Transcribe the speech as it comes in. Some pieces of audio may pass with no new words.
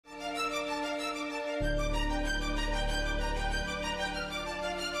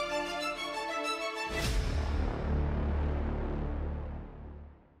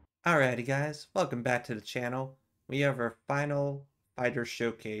Alrighty guys, welcome back to the channel. We have our final fighter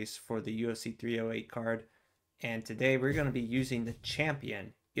showcase for the UFC 308 card, and today we're going to be using the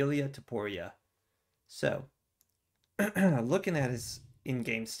champion, Ilia Topuria. So, looking at his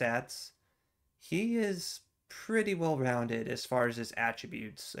in-game stats, he is pretty well-rounded as far as his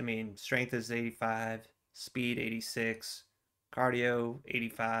attributes. I mean, strength is 85, speed 86, cardio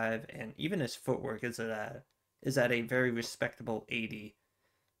 85, and even his footwork is at a very respectable 80.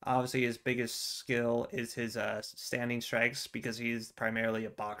 Obviously, his biggest skill is his standing strikes because he's primarily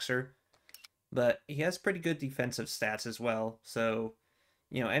a boxer. But he has pretty good defensive stats as well. So,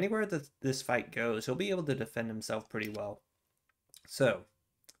 anywhere that this fight goes, he'll be able to defend himself pretty well. So,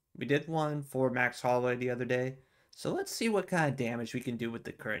 we did one for Max Holloway the other day. So let's see what kind of damage we can do with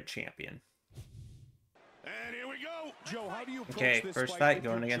the current champion. And here we go. Joe, how do you Okay, first fight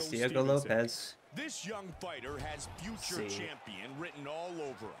going against Diego Lopez. This young fighter has future champion written all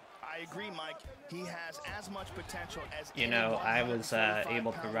over him. I agree, Mike. He has as much potential as I was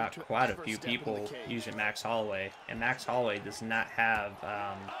able to rock quite a few people using Max Holloway, and Max Holloway does not have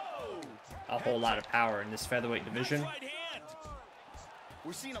a whole lot of power in this featherweight division.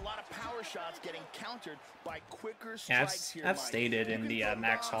 We're seeing a lot of power shots getting countered by quicker strikes here. I've stated in the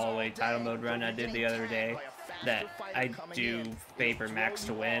Max Holloway title mode run I did the other day that I do favor Max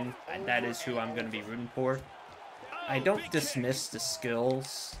to win. That is who I'm going to be rooting for. I don't dismiss the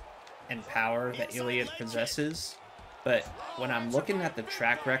skills and power that Ilia possesses, but when I'm looking at the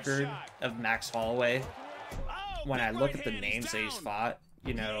track record of Max Holloway, when I look at the names that he's fought,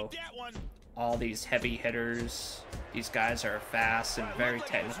 all these heavy hitters, these guys are fast and very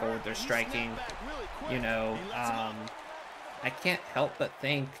technical with their striking, I can't help but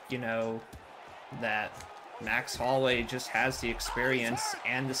think, that Max Holloway just has the experience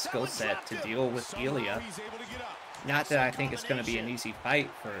and the skill set to deal with Ilia. Not that I think it's going to be an easy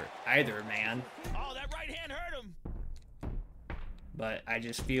fight for either man. Oh, that right hand hurt him. But I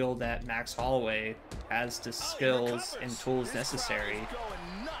just feel that Max Holloway has the skills and tools necessary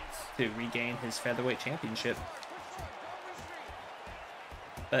to regain his featherweight championship.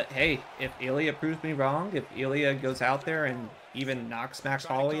 But hey, if Ilia proves me wrong, if Ilia goes out there and even knocks Max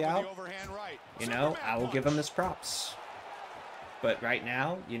Holloway out, I will give him his props. But right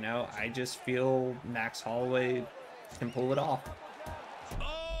now, I just feel Max Holloway can pull it off.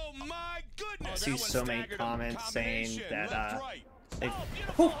 Oh my goodness! I see so many comments saying that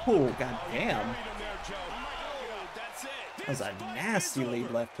oh god damn. That was a nasty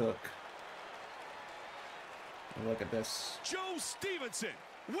lead left hook. Look at this. Joe Stevenson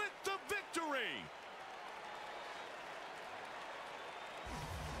with the victory.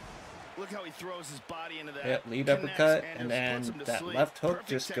 Look how he throws his body into that. Yep, lead uppercut, and then that left hook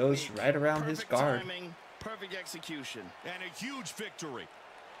just goes right around his guard. Timing, perfect execution. And a huge victory.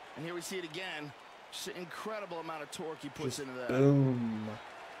 And here we see it again. Just an incredible amount of torque he puts into that. Boom.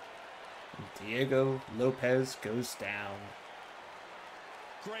 Diego Lopez goes down.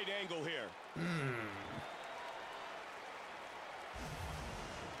 Great angle here.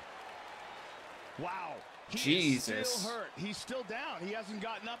 Wow. Jesus. He's still hurt. He's still down. He hasn't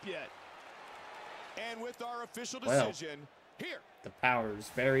gotten up yet. And with our official Well, decision, here. The power is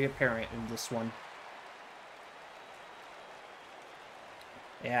very apparent in this one.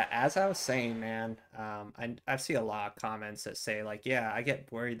 Yeah, as I was saying, man, I see a lot of comments that say, like, yeah, I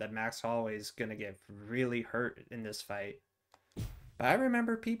get worried that Max Holloway is going to get really hurt in this fight. But I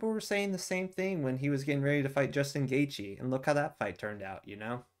remember people were saying the same thing when he was getting ready to fight Justin Gaethje, and look how that fight turned out,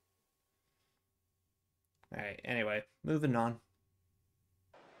 Alright, anyway, moving on.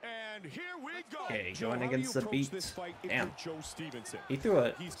 And here we go. Okay, Joe, going against the beat. Damn. Joe Stevenson. He threw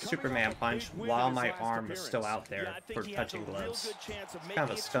a Superman punch while my arm was still out there for touching gloves. It's kind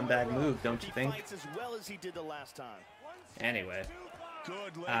of a scumbag move, don't you think? Anyway,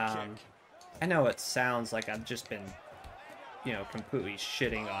 I know it sounds like I've just been, completely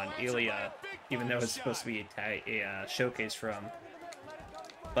shitting on Ilia, even though it's supposed to be a showcase for him.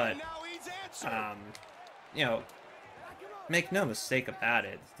 But, make no mistake about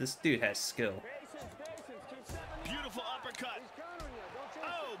it, this dude has skill. Beautiful uppercut.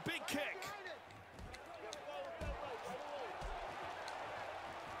 Oh, big kick.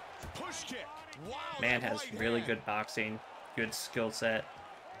 Push kick. Wow, Man has really good boxing, good skill set.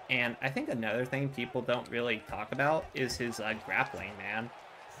 And I think another thing people don't really talk about is his grappling, man.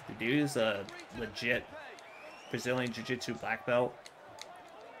 The dude is a legit Brazilian Jiu-Jitsu black belt.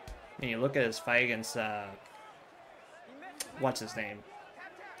 And you look at his fight against what's his name?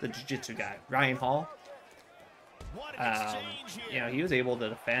 The Jiu-Jitsu guy, Ryan Hall. He was able to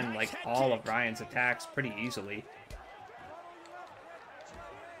defend like all of Ryan's attacks pretty easily.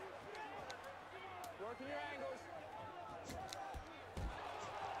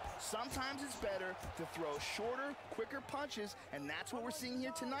 Sometimes it's better to throw shorter, quicker punches, and that's what we're seeing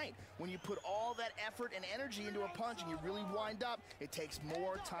here tonight. When you put all that effort and energy into a punch and you really wind up, it takes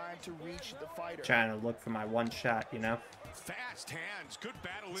more time to reach the fighter. Trying to look for my one shot, you know? Fast hands, good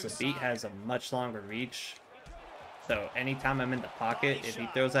battle So inside. Beat has a much longer reach. So anytime I'm in the pocket, if he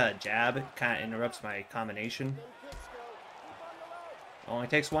throws out a jab, it kind of interrupts my combination. Only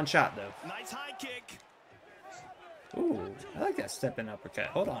takes one shot, though. Nice high kick. Ooh, I like that step-in uppercut.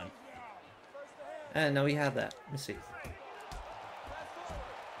 Hold on. I didn't know he had that. Let me see.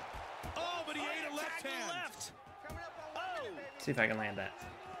 Oh, but he ate a left hand. Oh. See if I can land that.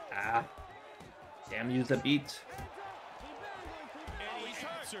 Ah. Damn, use the Beat. And he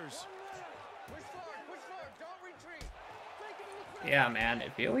answers. Yeah, man,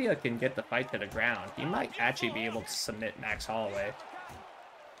 if Ilya can get the fight to the ground, he might actually be able to submit Max Holloway.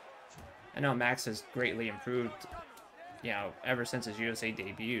 I know Max has greatly improved, you know, ever since his UFC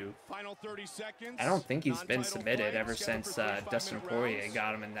debut. Final 30 seconds. I don't think he's been submitted ever since Dustin Poirier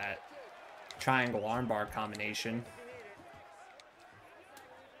got him in that triangle armbar combination.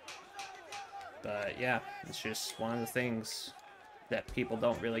 But yeah, it's just one of the things that people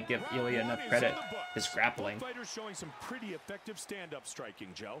don't really give Ilya enough credit, his grappling. Both fighters showing some pretty effective stand-up striking,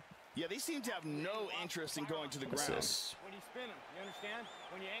 Joe. Yeah, they seem to have no interest in going to the What's ground. this? When you spin them, you understand?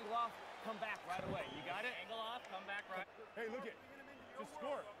 When you angle off, come back right away. You got it? Angle off, come back right. Hey, look it. Just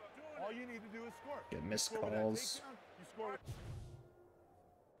score. All you need to do is score. Get missed Score with that calls. takedown, you score with...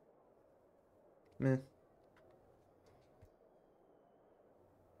 Meh.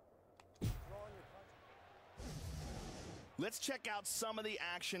 Let's check out some of the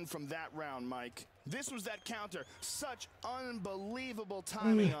action from that round, Mike. This was that counter. Such unbelievable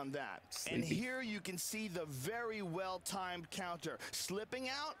timing on that. And Sleepy. here you can see the very well-timed counter. Slipping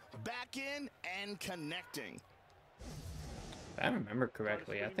out, back in, and connecting. If I remember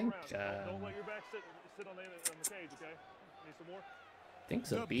correctly, I think Don't let your back sit on the cage, okay? Need some more? I think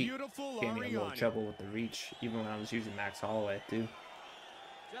The Zabit beautiful gave me a little Ariane. trouble with the reach, even when I was using Max Holloway too.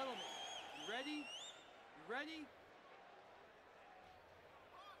 Gentlemen, you ready? You ready?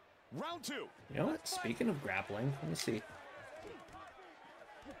 Round two. You know what? Speaking of grappling, let me see.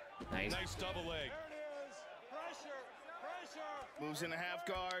 Nice. Nice double leg. Moves in a half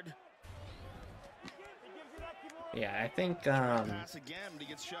guard. Yeah, I think Pass again, but he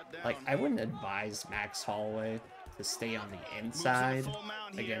gets shut down. like I wouldn't advise Max Holloway to stay on the inside full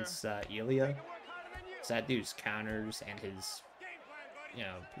mount here. against Ilya. 'Cause that dude's counters and his, you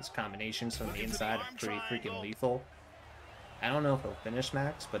know, his combinations from the Looking for the inside are arm pretty freaking triangle. lethal. I don't know if he'll finish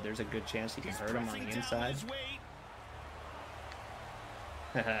Max, but there's a good chance he can He's hurt him on pressing the down inside. his weight.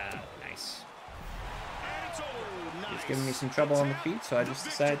 Nice. And it's over. He's Nice. giving me some trouble on the feet, so I just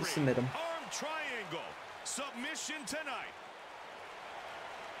decided to submit him. Arm triangle. Submission tonight.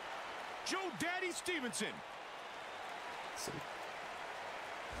 Joe Daddy Stevenson. Let's see.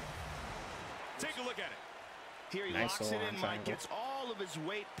 Take a look at it. Here he Nice locks it little in, arm Mike. triangle. Gets all of his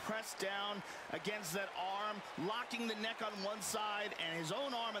weight pressed down against that arm, locking the neck on one side and his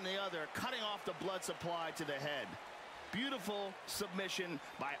own arm on the other, cutting off the blood supply to the head. Beautiful submission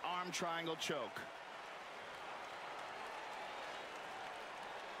by arm triangle choke.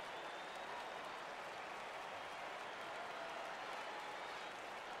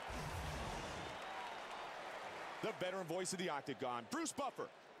 The veteran voice of the Octagon, Bruce Buffer,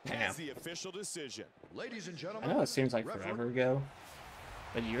 has the official decision. Ladies and I gentlemen, know it seems like referee- forever ago,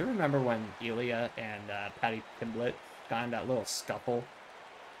 but you remember when Ilya and Paddy Pimblett got in that little scuffle?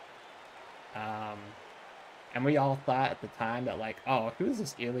 And we all thought at the time that, like, oh, who's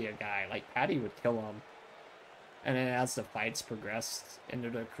this Ilya guy? Like, Paddy would kill him. And then as the fights progressed into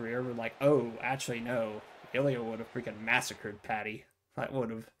their career, we're like, oh, actually, no. Ilya would have freaking massacred Paddy. That would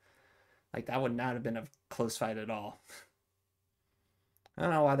have, like, that would not have been a close fight at all. I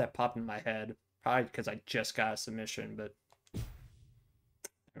don't know why that popped in my head. Probably because I just got a submission, but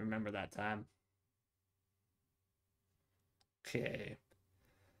I remember that time. Okay.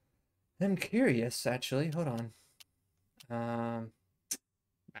 I'm curious, actually. Hold on.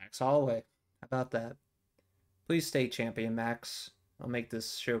 Max Holloway. How about that? Please stay champion, Max. I'll make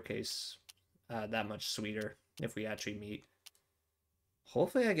this showcase that much sweeter if we actually meet.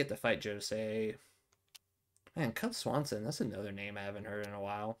 Hopefully I get to fight Jose. Man, Cub Swanson, that's another name I haven't heard in a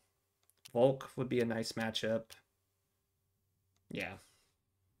while. Volk would be a nice matchup. Yeah.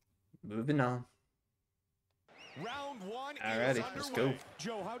 Moving on. Round one Alrighty, is let's underway. go.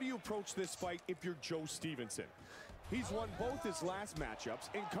 Joe, how do you approach this fight if you're Joe Stevenson? He's won both his last matchups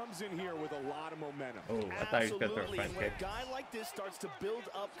and comes in here with a lot of momentum. Oh, I thought he was going to throw a Absolutely, front and when kick. a guy like this starts to build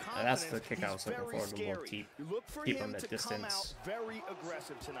up That's confidence, the kick I was he's looking very for, the little scary. keep Look for him him at to come out distance. very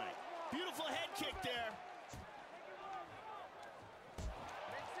aggressive tonight. Beautiful head kick there.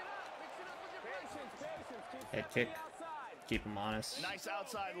 Head kick. Keep him honest. Nice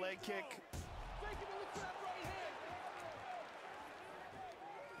outside leg kick.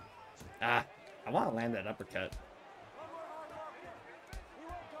 Ah, I want to land that uppercut.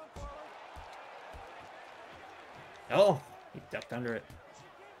 Oh, he ducked under it.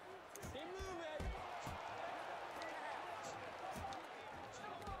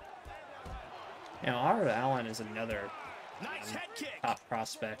 You know, Art Allen is another Nice head kick. top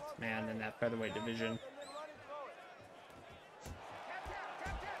prospect, man, in that featherweight division.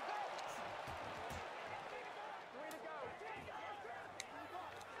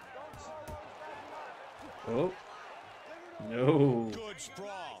 Oh. No. Good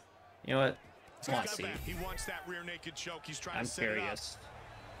sprawl. You know what? I want to see. He wants that rear naked choke. He's trying I'm to set it up. curious.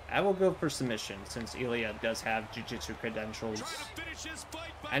 I will go for submission since Ilya does have jiu-jitsu credentials.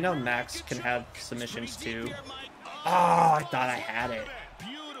 I know Max can have submissions too. Oh, I thought I had it.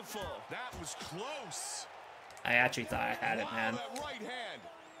 Beautiful. That was close. I actually thought I had it, man. That right hand.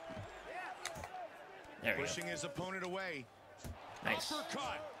 There we Pushing go. his opponent away. Nice.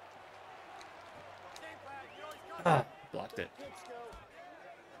 Uppercut. Ah, blocked it.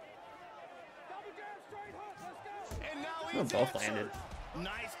 And now Oh, he's both answered. landed.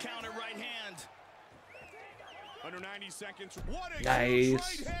 Nice counter right hand. Under 90 seconds. What a Nice. huge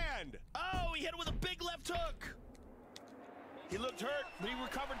right hand. Oh, he hit it with a big left hook. He looked hurt, but he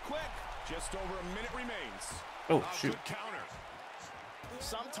recovered quick. Just over a minute remains. Oh, Ah, shoot. good counter.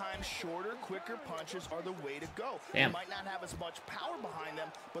 Sometimes shorter, quicker punches are the way to go. Damn. They might not have as much power behind them,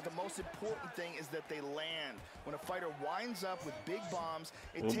 but the most important thing is that they land. When a fighter winds up with big bombs,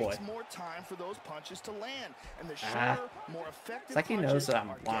 it Oh, takes boy. more time for those punches to land. And the Ah. shorter, more effective It's like he knows punches that I'm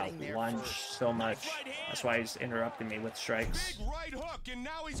are want getting to there lunge first. so much. That's why he's interrupting me with strikes. Big right hook, and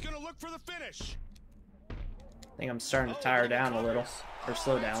now he's going to look for the finish. I think I'm starting to tire down a little, or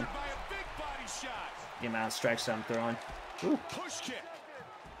slow down. Answered by a big body shot. The amount of strikes that I'm throwing. Ooh, Push kick.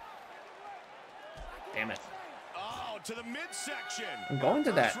 damn it. Oh, to the midsection. I'm going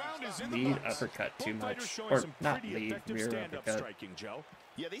to that First round is in the lead books. uppercut too Both fighters much. showing Or some not pretty lead, effective rear stand-up uppercut. striking, Joe.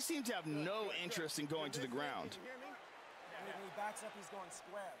 Yeah, they seem to have no interest in going to the ground. When he backs up, he's going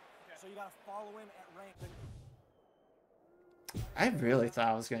square. So you gotta follow him at rank. I really thought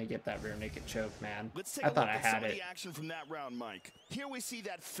I was going to get that rear naked choke, man. Let's take I a thought look I at some had of it. the action from that round, Mike. Here we see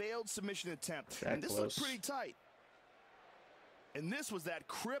that failed submission attempt, That and this close. looked pretty tight. And this was that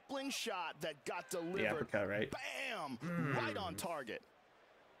crippling shot that got The delivered. uppercut, right? Bam! Right on target.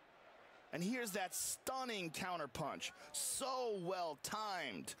 And here's that stunning counter punch. So well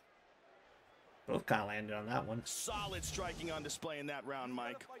timed. Both kind of landed on that one. Solid striking on display in that round,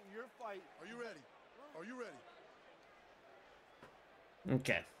 Mike. Fight your fight. Are you ready? Are you ready?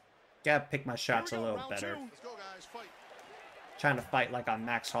 Okay. Gotta pick my shots a Here we go, little round better. two. Let's go, guys. Fight. Trying to fight like I'm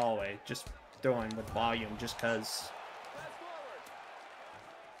Max Holloway, just throwing with volume just because.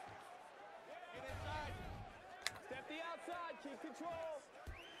 Step the outside, keep control.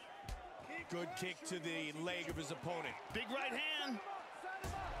 Good kick to the leg of his opponent. Big right hand.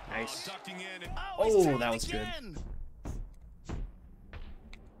 Nice. Ducking in and Oh, he's Oh, tagged that was good. again.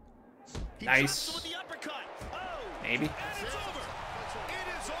 He Nice. drops him with the uppercut. Oh, Maybe. and it's over.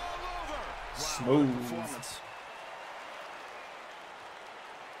 It is all over. Smooth. performance.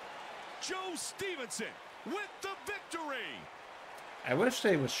 Joe Stevenson with the victory. I wish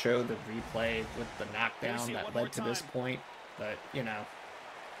they would show the replay with the Let me knockdown see it that one more led to this time. point, but you know,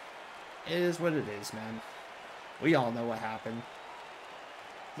 it is what it is, man. We all know what happened.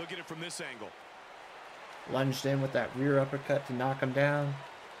 Look at it from this angle. Lunged in with that rear uppercut to knock him down,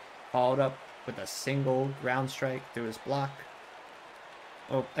 followed up with a single ground strike through his block.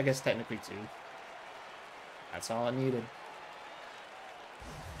 Oh, I guess technically two. That's all I needed.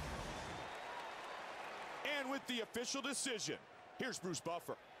 And with the official decision, here's Bruce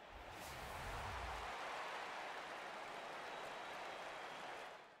Buffer.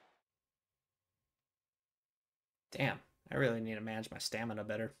 Damn, I really need to manage my stamina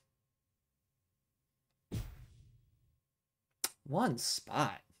better. One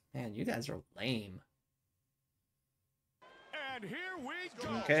spot. Man, you guys are lame. And here we go.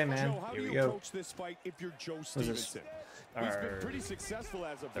 Okay, man. Joe, how Here do we you go. approach this fight if you're Joe this Stevenson? He's been our pretty successful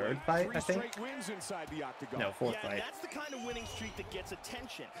as of third late. fight, 3 I think? straight wins inside the octagon. No, fourth Yeah, and fight. that's the kind of winning streak that gets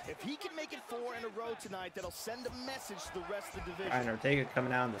attention. If he can make it 4 in a row tonight, that'll send a message to the rest of the division. Ryan Ortega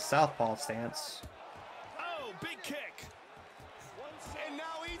coming out in the southpaw stance. Oh, big kick. And now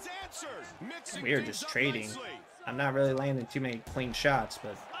he's answered. Mixing We're things just up trading. nicely. I'm not really landing too many clean shots,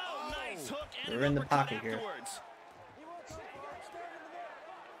 but Oh, nice hook and We're an in the uppercut pocket here. afterwards.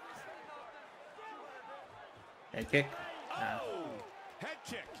 Head kick. Oh! Head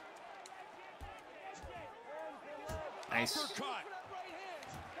kick. Nice. Uppercut.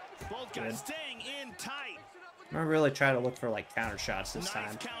 Both guys staying in tight. I'm gonna really try to look for like counter shots this Nice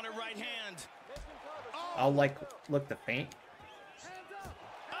time. counter right hand. I'll like look to feint.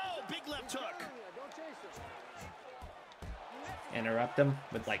 Oh, big left hook. Interrupt him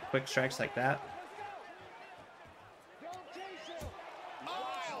with like quick strikes like that.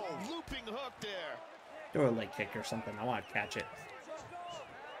 Oh, looping hook there. Do a leg kick or something. I want to catch it.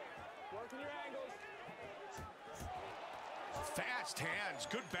 Fast hands.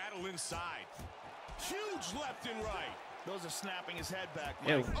 Good battle inside. Huge left and right. Those are snapping his head back,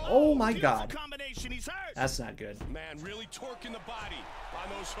 Ew. Mike. Oh my beautiful God. Combination. He's hurt. That's not good. Man, really torquing the body on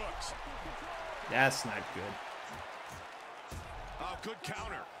those hooks. That's not good. Oh, good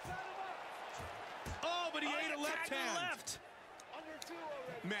counter. Oh, but he ate a left hand. Left.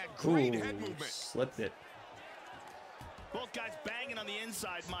 Man, great Ooh, head movement. slipped it. Both guys banging on the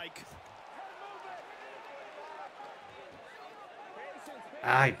inside, Mike.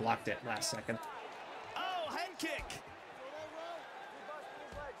 Ah, he blocked it last second. Oh, head kick.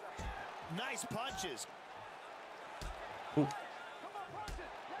 Nice punches. Ooh.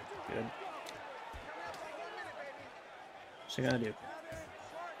 Good. What's he gonna do?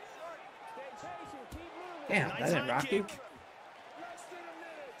 Damn, that didn't rock you?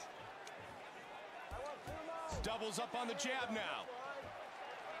 Doubles up on the jab now.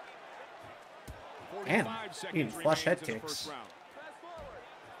 Damn, 45 seconds even flush head remains in the first kicks. round.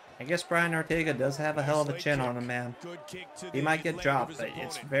 I guess Brian Ortega does have a hell of a chin on him, man. Good kick to He the might get leg of dropped, his but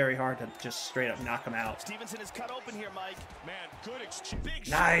it's opponent. very hard to just straight up knock him out. Stevenson is cut open here, Mike. Man, good exchange. Big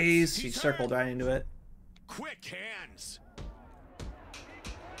Nice! shots. He He's circled hurt. right into it. Quick hands.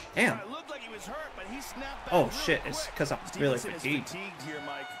 Damn. It looked like he was hurt, but he snapped back Oh real shit, it's quick. because I'm really Stevenson is fatigued. fatigued here,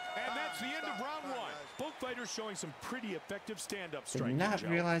 Mike. And that's the end of round one. Both fighters showing some pretty effective stand-up Did striking. not Joe.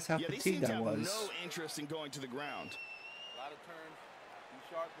 realize how Yeah, they seem fatigued to I have was. no interest in going to the ground. A lot of turns.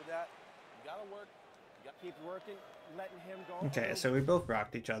 Be sharp with that. You gotta work. You gotta keep working, letting him go. Okay, so we both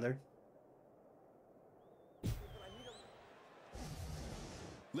rocked each other.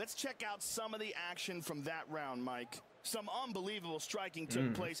 Let's check out some of the action from that round, Mike. Some unbelievable striking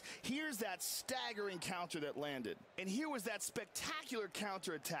took place. Here's that staggering counter that landed. And here was that spectacular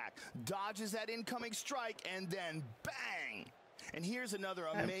counterattack. Dodges that incoming strike, and then bang! And here's another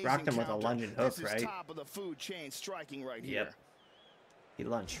amazing rocked him with a counter. lunging hook, This is right? top of the food chain striking right Yep. here. He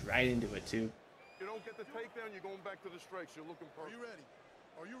lunged right into it, too. You don't get the takedown, you're going back to the strikes. You're looking perfect. Are you ready?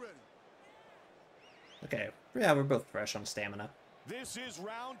 Are you ready? Okay, yeah, we're both fresh on stamina. This is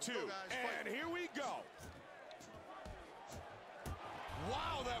round two, Go, guys, and here we go.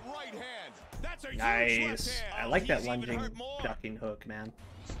 Wow, that right hand. That's a huge left Nice. hand. I like that he's even lunging, hurt more. ducking hook, man.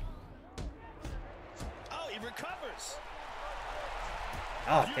 Oh, he recovers.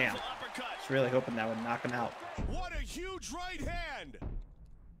 Oh, Beautiful damn. uppercut. I was really hoping that would knock him out. What a huge right hand.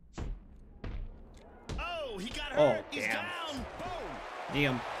 Oh, he got Oh, hurt. He's damn. down. Boom. Knee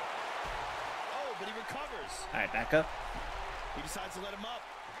him. Oh, but he recovers. All right, back up. He decides to let him up.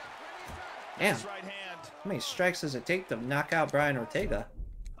 Damn. His right hand. How many strikes does it take to knock out Brian Ortega?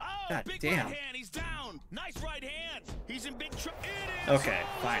 Oh, God big damn. right hand. He's down. Nice right hand. He's in big trouble. Okay,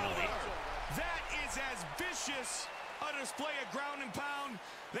 finally. That is as vicious a display of ground and pound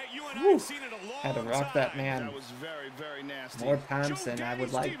that you and I Woo. have seen in a long Had to rock time. that man That was very, very nasty. more times Joe than I Danny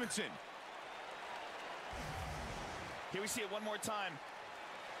would like. Stevenson. Here we see it one more time.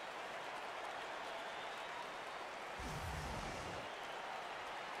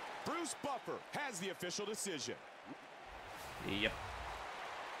 Bruce Buffer has the official decision. Yep.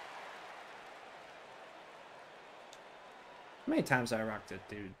 How many times I rocked it,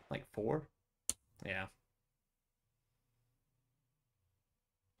 dude? Like 4? Yeah.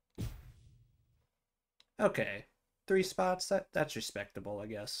 Okay. 3 spots, that's respectable, I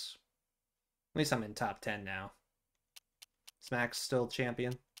guess. At least I'm in top 10 now. Smack's still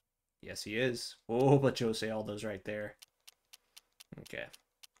champion? Yes, he is. Oh, but Jose Aldo's right there. Okay.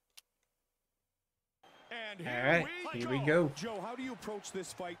 And All right, here we go. Joe, how do you approach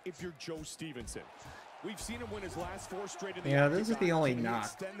this fight if you're Joe Stevenson? We've seen him win his last 4 straight in the Yeah, this is octagon. the only Can he knock.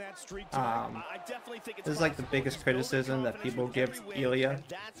 extend that streak tonight? I definitely think it's This is like the possible. biggest He's building criticism that confidence people with give every win, Ilya, and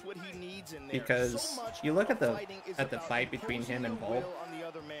that's what he needs in there. because So much you look of at the fighting is fight about between him and imposing your Volk. will on the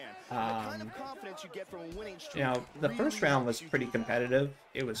other man. The kind of confidence you get from a winning streak You know, the first really round was helps you pretty do that. competitive.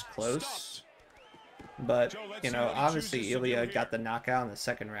 It was close. But, you know, obviously Ilya got the knockout in the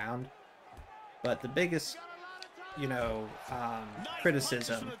second round. But the biggest, you know,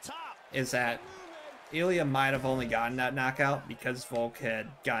 criticism is that Ilya might have only gotten that knockout because Volk had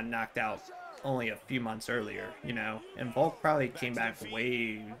gotten knocked out only a few months earlier, you know, and Volk probably came back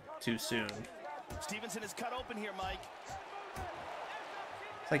way too soon. Stevenson is cut open here, Mike.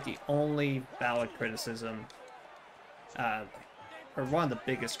 It's like the only valid criticism, or one of the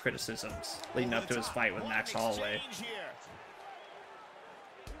biggest criticisms leading up to his fight with Max Holloway.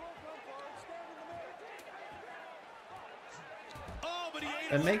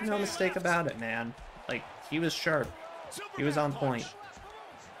 And make no mistake about it, man. Like, he was sharp. He was on point.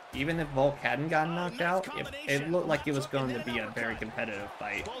 Even if Volk hadn't gotten knocked out, it looked like it was going to be a very competitive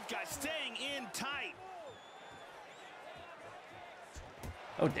fight. Both guys staying in tight.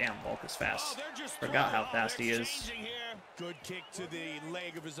 Oh, damn, Volk is fast. Forgot how fast he is. Good kick to the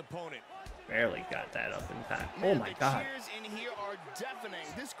leg of his opponent. Barely got that up in time. Oh my god. The cheers in here are deafening.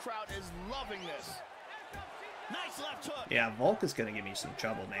 This crowd is loving this. Nice left hook. Yeah, Volk is going to give me some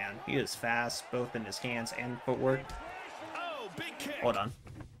trouble, man. He is fast, both in his hands and footwork. Oh, big kick. Hold on.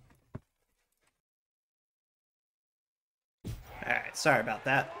 Alright, sorry about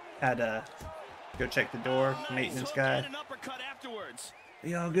that. Had to go check the door. Maintenance guy.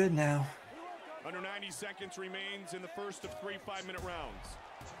 Be all good now. Under 90 seconds remains in the first of 3 5-minute rounds.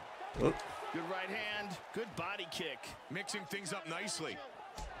 Whoop. Good right hand. Good body kick. Mixing things up nicely.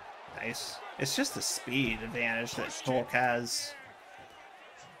 Nice. It's just the speed advantage that Volk has.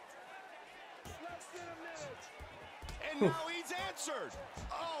 And now he's answered.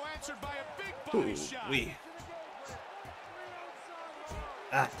 Oh, answered by a big body shot.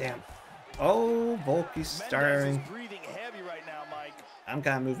 Ah, damn. Oh, Volk is starting. Breathing heavy right now, Mike. I'm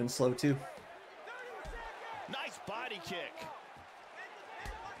kind of moving slow too. Nice body kick.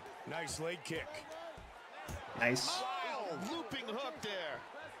 Nice leg kick. Nice. Wow, looping hook there.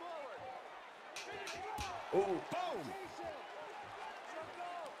 Oh. Boom.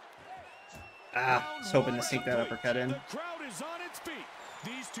 Ah, I was hoping to sneak that uppercut in. The crowd is on its feet.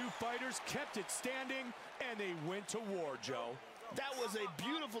 These two fighters kept it standing, and they went to war, Joe. That was a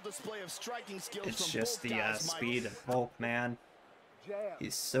beautiful display of striking skills. It's from just both the guys, speed of Volk, man.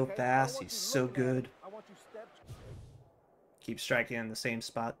 He's so fast. He's so good. Keep striking in the same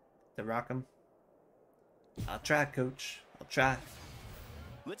spot to rock him. I'll try, coach. I'll try.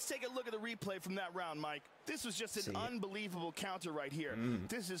 Let's take a look at the replay from that round, Mike. This was just an unbelievable counter right here.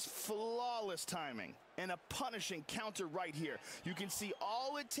 This is flawless timing and a punishing counter right here. You can see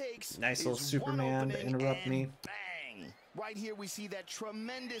all it takes. Nice little Superman to interrupt me. Bang! Right here we see that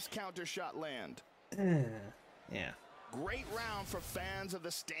tremendous counter shot land. Yeah. Great round for fans of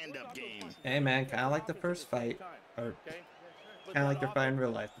the stand-up game. Hey man, kind of like the first fight, or kind of like their fight in real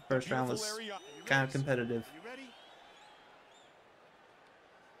life. The first round was kind of competitive.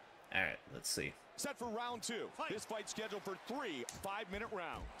 All right, let's see. Set for round 2. This fight scheduled for 3 5-minute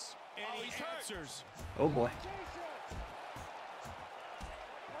rounds. And he answers. Oh boy.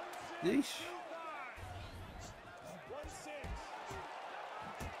 Yeesh.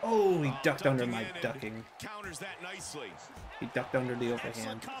 Oh, he ducked under my ducking. Counters that nicely. He ducked under the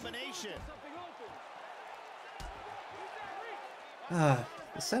overhand. Combination. The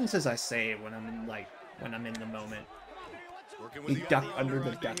sentences I say when I'm in the moment. He ducked under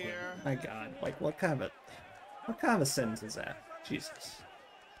the ducking. My God, like what kind of a sentence is that? Jesus.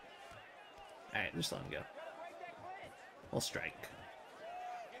 All right, just let him go. We'll strike.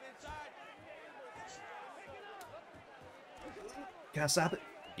 Can I stop it?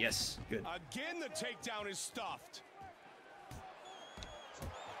 Yes, good. Again, the takedown is stuffed.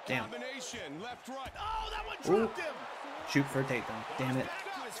 Damn. Combination, left, right. Oh, that one dropped him. Shoot for a takedown. Damn it.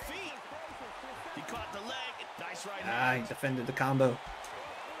 Back to his feet. He caught the leg. Nice right Ah, hand. he defended the combo.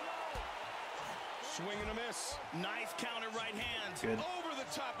 Swing and a miss. Nice counter right hand. Good. Over the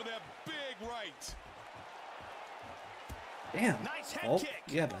top of that big right. Damn. Nice head Oh, kick.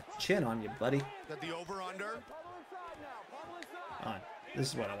 you have a chin on you, buddy. Got the over-under. On. This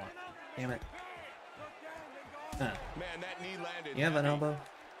is what I want. Damn it. Man, that knee landed. You have an elbow?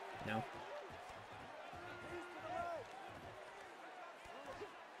 No.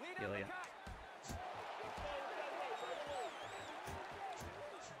 Ilya.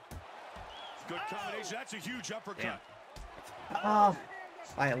 Good combination. That's a huge uppercut. Damn. Oh,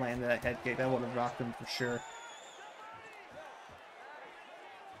 if I had landed that head kick, that would have rocked him for sure.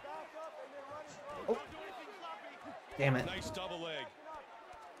 Oh. Damn it. Nice double leg.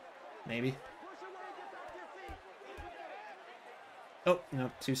 Maybe. Oh,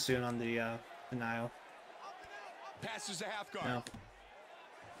 no, too soon on the denial. Passes to half guard. No,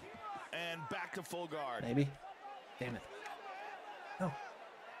 And back to full guard. maybe. Damn it. No.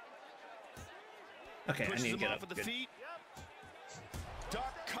 Okay, I Pushes need to him get off up. with the Good. feet.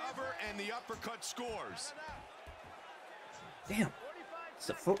 Duck cover and the uppercut scores. Damn. It's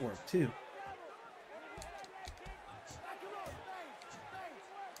the footwork, too.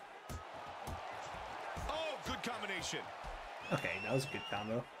 combination. Okay, that was a good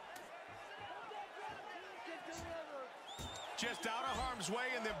combo. Just out of harm's way,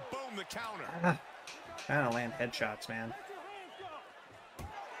 and then boom, the counter. Trying to land headshots, man.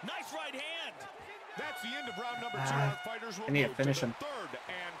 Nice right hand. That's the end of round number 2. Our fighters will I need to move finish the him. third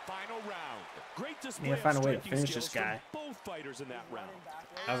and final round. Great I display need to find a way to of finish striking this skills guy. from both fighters in that round.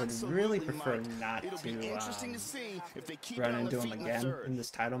 I would really prefer Mike. not It'll be to interesting to see if they keep run it on into the him feet in the again third. in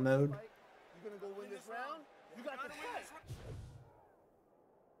this title mode. You gonna go win this round? You got the fight.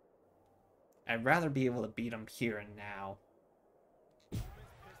 I'd rather be able to beat him here and now. I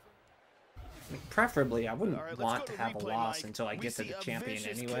mean, preferably, I wouldn't All right, let's want go to have a replay, loss Mike. until I We get to see the a champion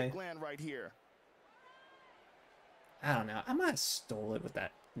vicious anyway. kick land right here. I don't know. I might have stole it with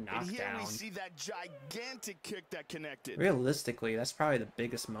that And here we knockdown. see that gigantic kick that connected. Realistically, that's probably the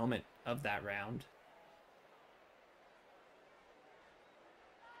biggest moment of that round.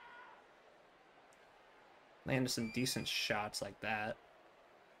 Landed some decent shots like that.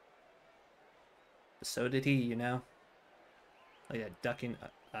 But so did he, you know? Like that ducking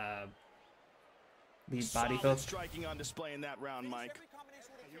lead body hook. Striking on display in that round, Mike.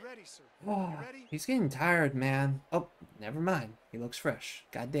 Are you ready, sir? Oh, he's getting tired, man. Oh, never mind. He looks fresh.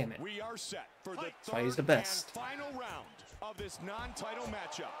 God damn it. We are set for the why he's third the best. and final round of this non-title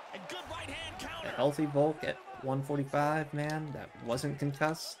matchup. And good right hand A counter. healthy Volk at 145, man, that wasn't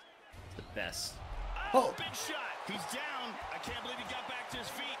concussed. The best. Oh! Big shot. He's down. I can't believe he got back to his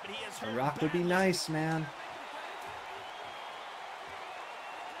feet, but he has A hurt rock would be badly. nice, man.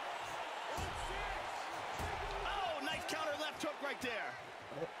 Oh, nice counter left hook right there.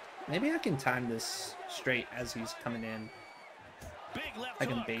 Maybe I can time this straight as he's coming in. Big left I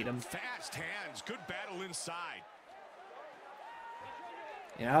can hook. bait him. Fast hands, good battle inside.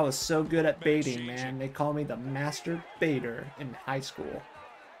 You know, I was so good at baiting, man. They call me the master baiter in high school.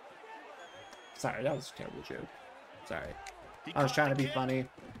 Sorry, that was a terrible joke. Sorry. I was trying to be funny.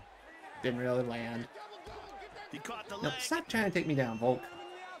 Didn't really land. He caught the No, leg. stop trying to take me down, Volk.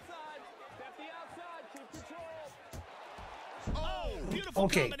 Oh, beautiful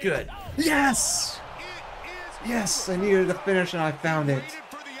Okay, combination. good. Oh, Yes! It is Yes, I needed a finish and I found it. waited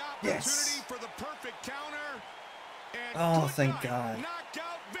for the Yes. opportunity for the perfect counter. And Oh, good thank night. God.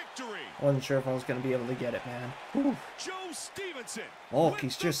 Knockout victory. I wasn't sure if I was going to be able to get it, man. Whew. Joe Stevenson. Volk, with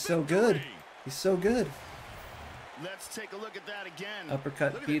he's the just so good. victory. He's so good. Let's take a look at that again.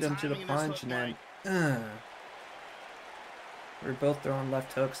 Uppercut, Look at beat him to the timing in this punch, hook, and Mike. then... We're both throwing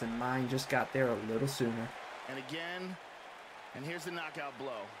left hooks, and mine just got there a little sooner. And again, and here's the knockout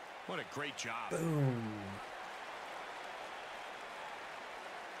blow. What a great job. Boom.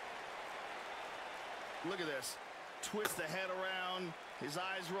 Look at this. Twist the head around. His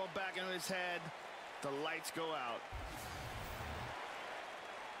eyes roll back into his head. The lights go out.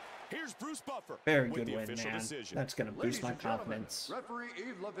 Here's Bruce Buffer. Very with good the win, official man. decision. That's going to boost my confidence. Referee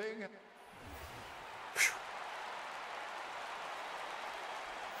Eve Leving.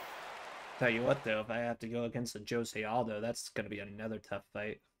 Tell you what, though, if I have to go against a Jose Aldo, that's going to be another tough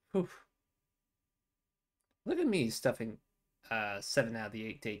fight. Whew. Look at me stuffing 7 out of the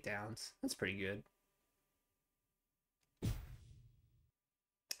 8 takedowns. That's pretty good.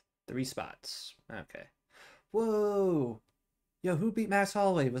 3 spots. Okay. Whoa! Yo, who beat Max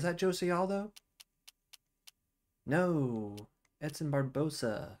Holloway? Was that Jose Aldo? No. Edson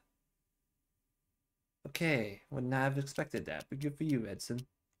Barbosa. Okay. Would not have expected that, but good for you, Edson.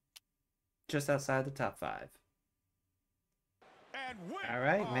 Just outside the top 5. And All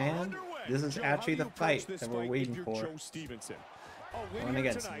right, man. underway. This is Joe, actually how do the you approach fight this that we're fight waiting if you're for. Joe Stevenson. A win Going here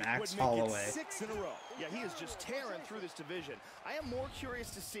against tonight Max would make it Holloway. 6 in a row. Yeah, he is just tearing through this division. I am more curious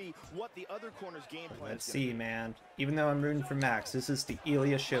to see what the other corner's game plan Let's is gonna see, man. Even though I'm rooting for Max, this is the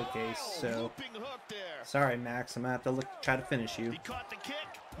Elia showcase, be. so Looping hook there. sorry, Max. I'm gonna have to try to finish you. He caught the kick.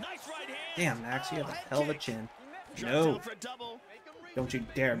 Nice right hand. Damn, Max, you have a head hell of a kick. chin. Drops No, down for a double. don't you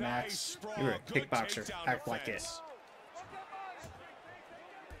dare, Nice Max. sprawl, You're a good kickboxer. takedown Act like it. defense.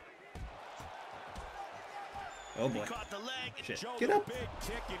 Oh He boy. caught the leg. Shit. Joe, Get the up. big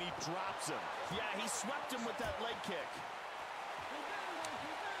kick, and he drops him. Yeah, he swept him with that leg kick.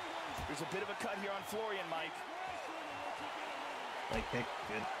 There's a bit of a cut here on Florian, Mike. Leg kick.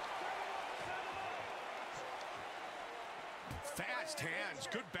 Good. Fast hands,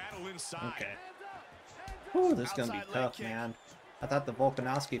 good battle inside. Okay. Ooh, this is gonna Outside be leg tough, kick. man. I thought the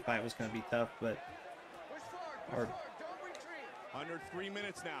Volkanovski fight was gonna be tough, but or Under 3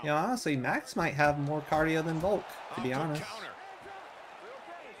 minutes now. you know, honestly, Max might have more cardio than Volk, to be Good honest. counter.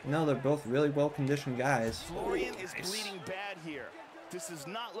 No, they're both really well-conditioned guys. Florian is Nice. bleeding bad here. This does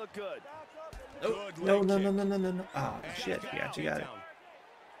not look good. Oh, Good no, leg no, kick. no, no, no, no, no. Oh, And shit. he's He actually got it. down.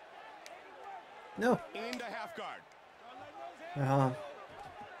 No. Into half guard.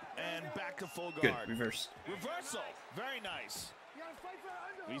 And back to full guard. Good. Reverse. Reversal. Very nice.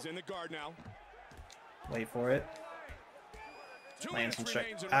 He's in the guard now. Wait for it. 2 Land minutes some strike.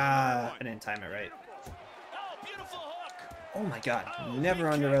 remains in round number I didn't time it right. Oh, beautiful hook. Oh my god. Oh, Never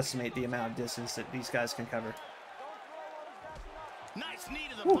big kick. underestimate the amount of distance that these guys can cover. Nice knee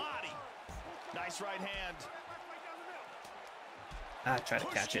to the Woo. body. Nice right hand. Try to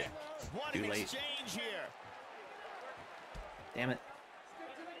catch it. What Too an late. exchange here. Damn it.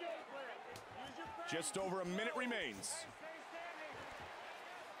 Just over a minute remains.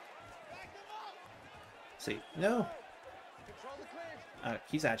 See. No.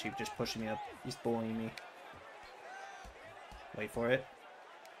 He's actually just pushing me up. He's bullying me. Wait for it.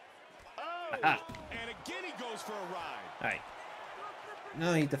 Oh, Aha. and again he goes for a ride. Alright.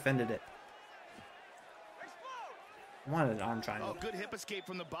 No, he defended it. I wanted an arm triangle. Oh, good hip escape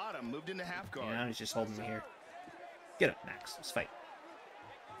from the bottom. Moved into half guard. You know, he's just holding me here. Get up, Max. Let's fight.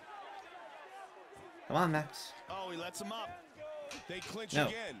 Come on, Max. Oh, he lets him up. They clinch No.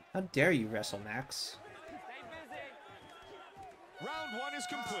 again. How dare you wrestle, Max? Round one is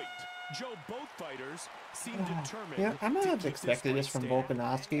complete. Joe, both fighters seem determined. Yeah, I might to have keep expected this from fight standing.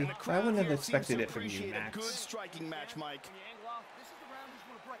 Volkanovski. And the I crowd wouldn't have here seems expected to it from you, appreciate a good Max. striking match, Mike. This is the round he's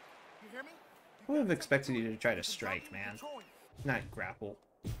gonna break. You hear me? I would have expected you to try to strike, man. Not grapple.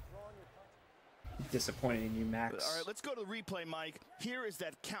 Disappointed in you, Max. All right, let's go to the replay, Mike. Here is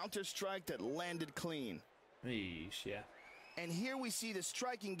that counter strike that landed clean. Yeesh, yeah. And here we see the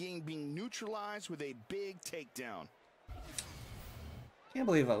striking game being neutralized with a big takedown. Can't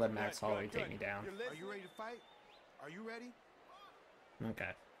believe I let Max Holloway take me down. Are you ready to fight? Are you ready? Okay.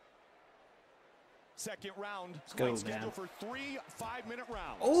 Second round. go, Fight scheduled man. for 3 5-minute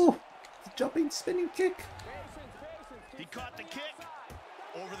rounds. Oh! The jumping, spinning kick. He caught the kick.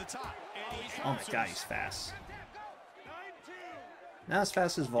 Over the top. And he Oh my answers. god, he's fast. Not as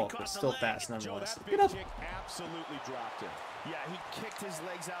fast as Volk, but still fast Joe, nonetheless. that Get big up! kick absolutely dropped him. Yeah, he kicked his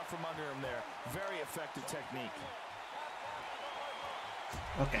legs out from under him there. Very effective technique.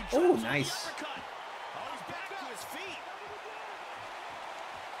 Okay. He Oh, drops the nice. uppercut. Oh, he's back to his feet.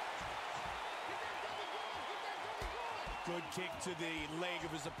 Good kick to the leg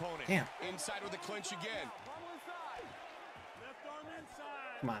of his opponent. Damn. Inside with a clinch again.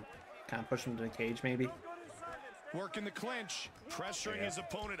 Come on. Kind of push him to the cage, maybe. Working the clinch. Pressuring Yeah. his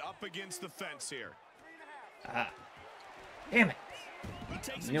opponent up against the fence here. Ah. Damn it. He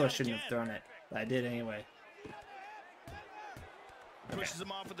takes I him knew I down shouldn't have again. thrown it, but I did anyway. Okay. Pushes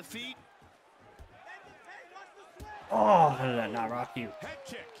him off with the feet. Oh, how did that not rock you? Head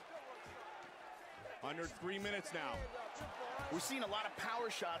kick. Under 3 minutes now. We're seeing a lot of power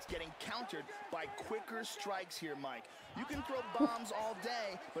shots getting countered by quicker strikes here, Mike. You can throw bombs all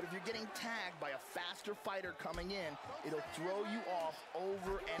day, but if you're getting tagged by a faster fighter coming in, it'll throw you off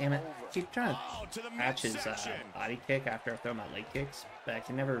over and Damn it. over. Keep trying Oh, to the to catch his midsection. body kick after I throw my leg kicks, but I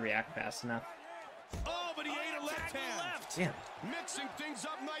can never react fast enough. Oh, but he ate a left Tag with hand. left. Damn. Mixing things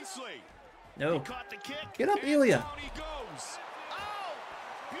up nicely. No. Caught the kick. Get up, And Ilya. down he goes. Oh,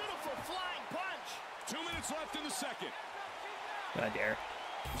 beautiful flying punch. 2 minutes left in the second. I dare.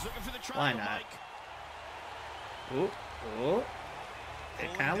 He's looking for the Why triangle, not? Mike. Ooh. Ooh. It Pulling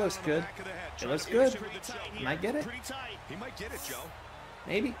kind of down looks on the good. back of the head, It trying looks to good. finish with the Tight choke. here. Might get it. Pretty tight. He might get it, Joe.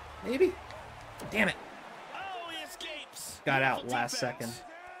 Maybe. Maybe. Damn it. Oh, he escapes. Got out Beautiful last defense. second.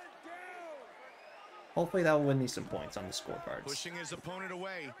 Hopefully that will win me some points on the scorecards. Pushing his opponent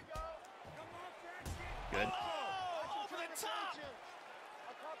away. Good. Oh, over the top.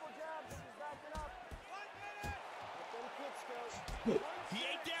 He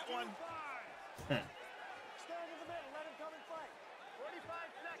ate that one. Huh.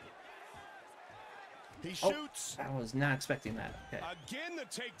 He Oh, shoots. I was not expecting that. Okay. Again, the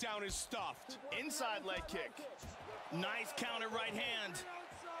takedown is stuffed. Inside leg kick. Nice counter right hand.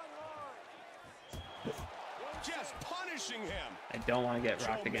 Just punishing him. I don't want to get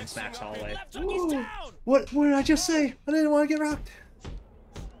rocked against Max Holloway. Left hook, he's down. What did I just say? I didn't want to get rocked.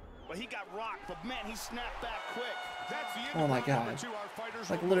 But he got rocked, but man, he snapped back quick. That's the end Oh of my round number God. 2. Our fighters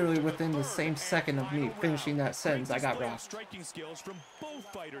Like will literally move to within the third same and second of me final finishing round. that sentence, I Great got display of rocked. striking skills from both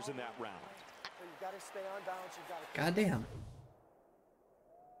fighters in that round. You gotta stay on balance. You gotta Goddamn.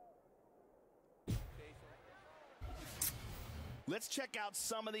 Let's check out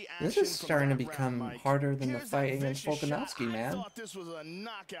some of the This action is from starting to that become round, Mike. harder than the Here's fight that against vicious shot. Volkanovski, I man. thought this was a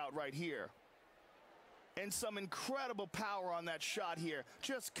knockout right here. And some incredible power on that shot here.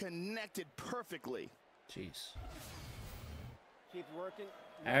 Just connected perfectly. Jeez. Keep working.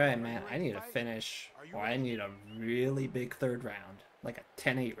 Alright, man. I need a finish, or I need a really big third round. Like a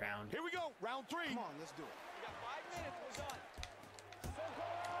 10-8 round. Here we go, round 3. Come on, let's do it. We got 5 minutes.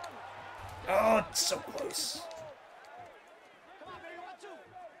 We're done. Oh, it's so close.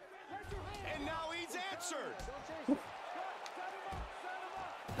 And now he's answered.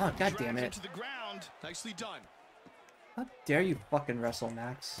 Oh, god damn Drags him it. to the ground. Nicely done. How dare you fucking wrestle,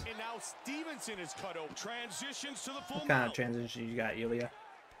 Max? And now Stevenson is cut open. Transitions to the full What kind of mount. transition you got, Ilya?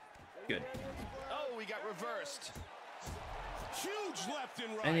 Good. Oh, we got reversed. Huge left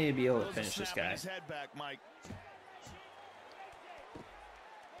and right. I need to be able to Those are finish this snapping guy. his head back, Mike.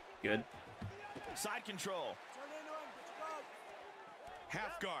 Good. Side control.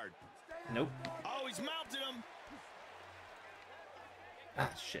 Half guard. Nope. Oh, he's mounted him. Ah,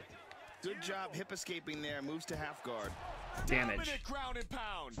 shit. Good job hip escaping there. Moves to half guard. Damage. Dominant ground and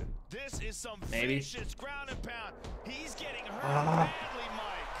pound. This is some Maybe. vicious ground and pound. He's getting hurt Ah. badly,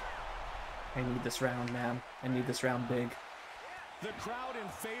 Mike. I need this round, man. I need this round big. The crowd in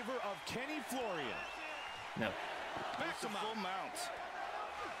favor of Kenny Florian. No. Back To to full mount. mount.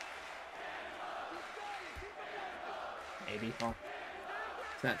 Maybe. Oh.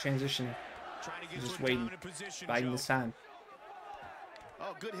 It's not transition. Trying to get Just to a waiting. dominant position, Fighting Joe. this time.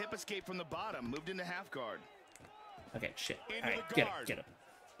 Oh, good hip escape from the bottom. Moved into half guard. Okay, shit. Into Alright, the get him, guard. get him.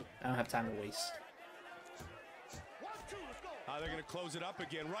 I don't have time to waste. They're going to close it up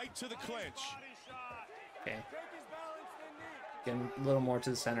again, right to the clinch. Okay. Get him a little more to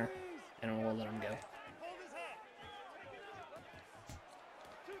the center, and we'll let him go.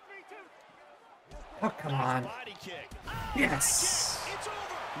 Oh, come on. Body kick. Yes! It's over.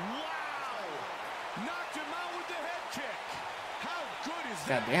 Wow. Knocked him out with the head kick. How good is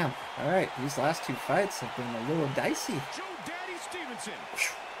that? Goddamn. Alright, these last two fights have been a little dicey. Joe Daddy Stevenson.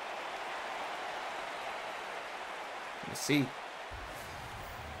 Let's see.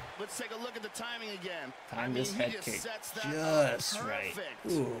 Let's take a look at the timing again. Time this he head just kick sets that up just right.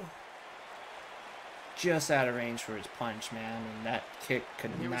 perfect. Ooh. Just out of range for his punch, man. And that kick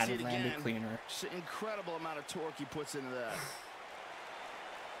could Here we not see have it landed again. cleaner. Just an incredible amount of torque he puts into that.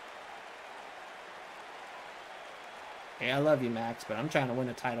 Hey, I love you, Max, but I'm trying to win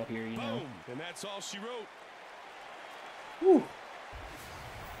a title here, you know. Boom. And that's all she wrote. Woo.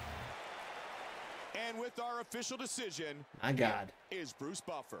 And with our official decision, My God. is Bruce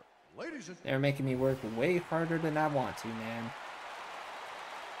Buffer. Ladies and They're making me work way harder than I want to, man.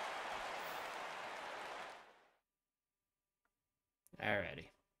 Alrighty.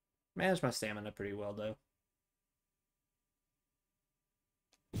 Managed my stamina pretty well, though.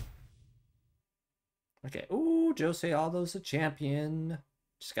 Okay. Ooh, Jose Aldo's a champion.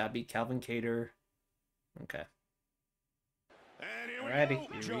 Just gotta beat Calvin Cater. Okay. And here Alrighty, we here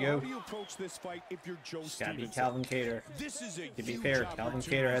go. we Joe, go. how do you approach this fight if you're Joe Just gotta beat Stevenson? Calvin Cater. This is a To be huge fair, Calvin opportunity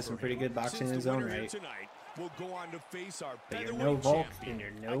Cater has some for pretty him. good boxing Since in his the own winner here right. tonight will go on to face our But you're featherweight no Volk champion.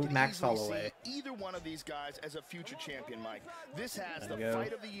 and you're I no can Max easily see Holloway. either one of these guys as a future champion, Mike. This has There the we go.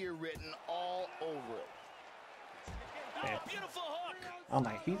 fight of the year written all over it. Okay. Oh, beautiful hook. Oh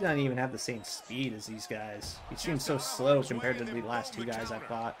my, he doesn't even have the same speed as these guys. He seems so slow compared to the last two guys I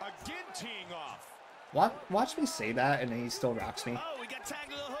fought. Again teeing off. Watch me say that, and then he still rocks me. Oh, we got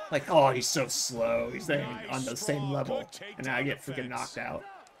tagged with a hook. Like, oh, he's so slow. He's not even Nice, on the same strong, level. good takedown And now I get freaking defense. knocked out.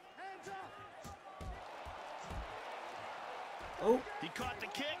 Oh, He caught the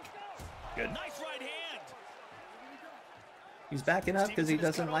kick. good. Nice right hand. He's backing up because he Stevenson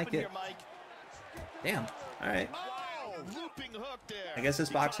is doesn't cut like open it. here, Mike. Damn. Alright. Oh, looping hook there. I guess this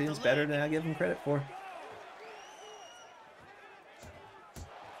He caught boxing the is better leg. than I give him credit for.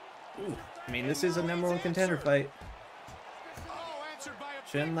 Ooh. I mean, this is a #1 contender fight. Oh, answered by a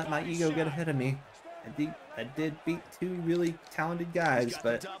Shouldn't big let my body ego get shot. ahead of me. I did beat two really talented guys, He's got the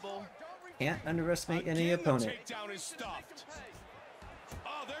but double. can't underestimate any Again, the opponent. takedown is stuffed.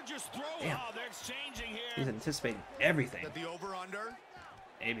 Oh, they're just throwing. Damn. Oh, they're exchanging He's here. anticipating everything. At the over-under.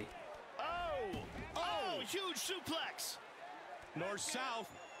 Maybe. Oh, huge suplex. North-south.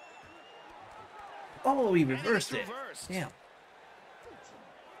 Oh, he And it's reversed it. reversed. Damn.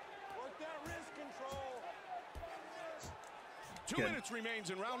 work that wrist control. 2 Good. minutes remains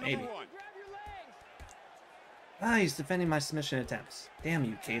in round Maybe. number 1. Ah, he's defending my submission attempts. Damn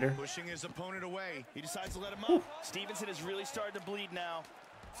you, Cater. Pushing his opponent away. He decides to let him up. Stevenson has really started to bleed now.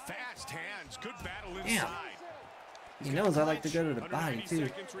 Fast hands. Good battle Damn. inside. He knows I like to go to the 190 body, too.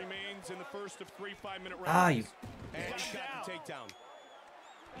 seconds remains in the first of 3 5-minute rounds. Ah, you And bitch. he's got the takedown.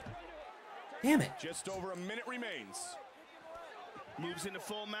 Damn it. Just over a minute remains. Moves into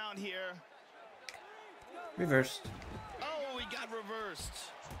full mount here. Reversed. Oh, he got reversed.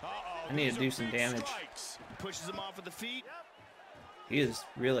 Uh-oh, I need to these do are some big damage. strikes. Pushes him off with the feet. He is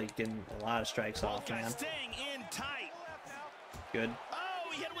really getting a lot of strikes off, man. Staying in tight. Good. Oh,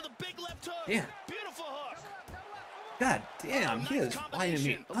 he hit him with a big left hook. Yeah. Beautiful hook. God damn, he is lining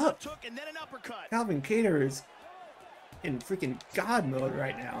me up. Hook and then an uppercut. Calvin Kattar is in freaking God mode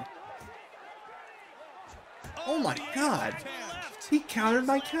right now. Oh my God. He countered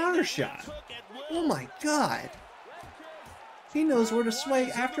my counter shot. Oh my God. He knows where to sway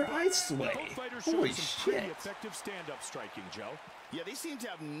after I sway. Holy shit. Effective stand-up striking, Joe. Yeah, they seem to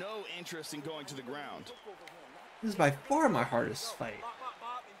have no interest in going to the ground. This is by far my hardest fight.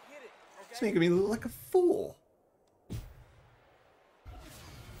 It's making me look like a fool.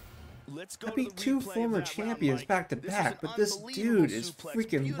 I beat two former champions back to back, but this dude is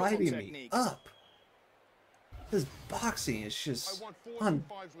freaking lighting me up. This boxing is just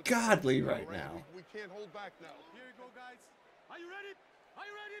ungodly right now. We can't hold back now. Here you go, guys. Are you ready? Are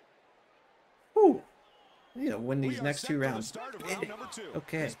you ready? Whew. I need to win We these are next set two for the rounds. start of round number 2.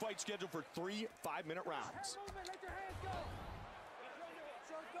 Okay. This fight scheduled for 3 5-minute rounds.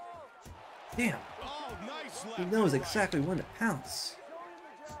 Damn. Oh, nice left. He knows exactly when to pounce.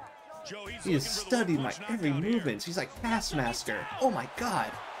 Joe, he's He has looking for the studied my one-punch every knockout here. movement. He's like pass master. Oh my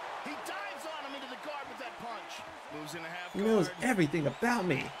God. He dives on him into the guard with that punch. Moves into half He guard. knows everything about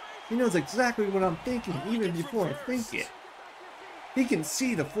me. He knows exactly what I'm thinking even before I think it. He can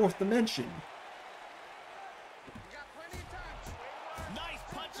see the fourth dimension. Nice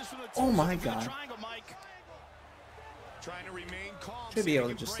punches from the Oh my torso to the God. triangle, Mike. Trying to remain calm. Should so be he able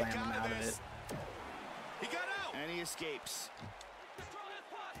to can just break slam him out of this. it. He got out. And he escapes.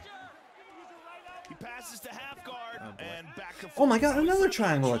 He passes to half guard Oh, boy. and back to Oh my God, full. another He's in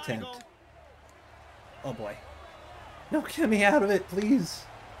triangle the attempt. Oh boy. No, get me out of it, please.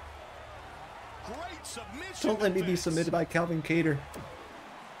 Great submission. Don't let me be defense. submitted by Calvin Kattar.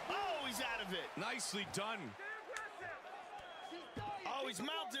 Oh, he's out of it. Nicely done. Oh, he's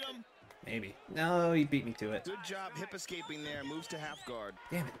mounted him. Maybe. No, he beat me to it. Good job hip escaping there. Moves to half guard.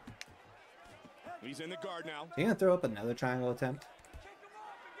 Damn it. He's in the guard now. Is he gonna throw up another triangle attempt?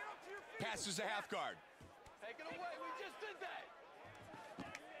 Passes to half guard. Take it away. We just did that.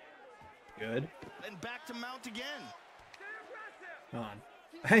 Good. And back to mount again. Come on.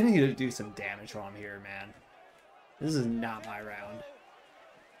 I need to do some damage while I'm here, man. This is not my round.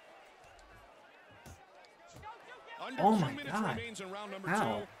 Under Oh 2 my minutes God. remains in round number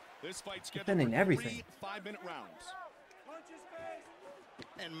How? 2. This fight scheduled Defending for everything. 3 5-minute rounds.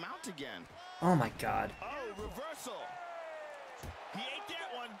 And mount again. Oh my God. Oh, reversal. He ate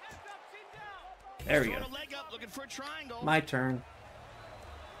that one. There we go. Throwing a leg up, looking for a triangle. My turn.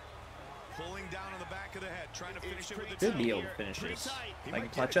 Pulling down on the back of the head, trying to finish it with the Should be tail. able to finish Pretty this. tight. He If I might can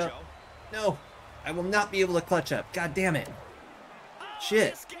get clutch it, up. Joe. No. I will not be able to clutch up. God damn it.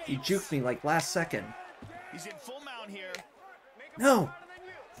 Shit. He juked me like last second. He's in full mount here. No.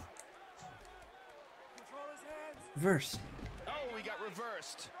 Reverse. Oh, he got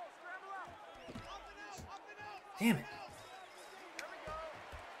reversed. Damn it.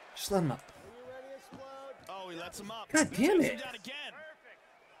 Just let him up. Oh, he lets him up. God He damn takes it. him down again.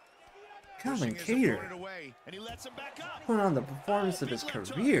 Calvin Pushing his Kattar opponent away. And he lets him back up. put on the performance of his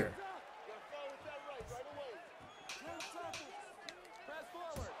career.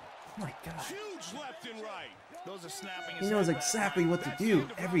 Oh my God. Huge left and right. Those are snapping He his knows head back. exactly what to That's the do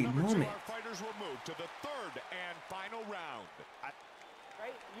end of every round number 2. moment. Our fighters will move to the 3rd and final round.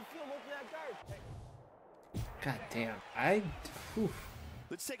 Right? You feel most of that guard. God damn. Oof.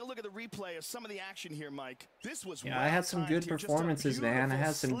 Let's take a look at the replay of some of the action here, Mike. This was Yeah, I had some good performances, man. I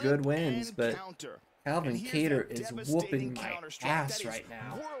had some good wins, but Calvin Kattar is whooping my ass right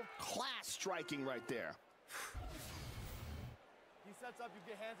now. World-class striking right there. He sets up, you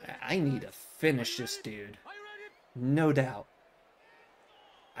get hands in. I need to finish this dude. No doubt.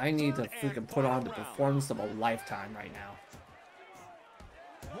 I need to freaking put on the performance of a lifetime right now.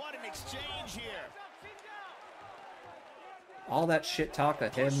 What an exchange here. All that shit talk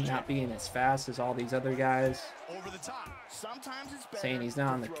of him not being as fast as all these other guys, Over the top. Sometimes it's better saying he's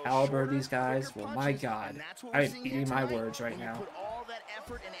not on the to throw caliber of shorter, these guys. quicker Well, my punches, God. and that's what we're I'm seeing here eating my tonight. words right When now. You put all that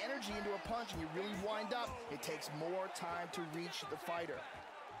effort and energy into a punch and you really wind up, it takes more time to reach the fighter.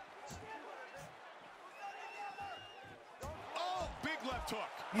 Oh, big left hook.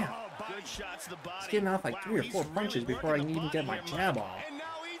 Yeah. Oh, body. Good shots to the body. He's getting off like Wow, 3 or he's 4 really punches before I working can the even get my body here, jab Mike. off. And now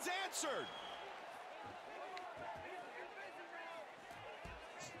he's answered.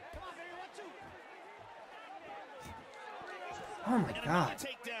 Oh my And God. another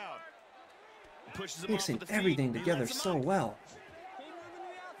takedown. Pushes him off Mixing with the feet. everything He together lets him so up. well.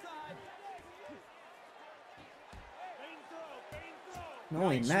 I can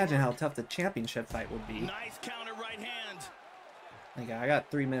only imagine how tough the championship fight would be. Nice counter right hand. Like, I got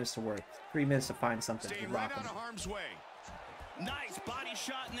 3 minutes to work. 3 minutes to find something to Staying rock right out him. of harm's way. Nice body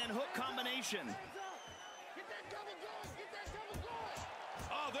shot and then hook combination.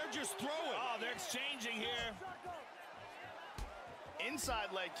 Oh, they're just throwing. Oh, they're exchanging here.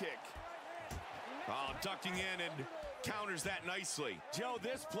 Inside leg kick. Oh, ducking in and counters that nicely. Joe,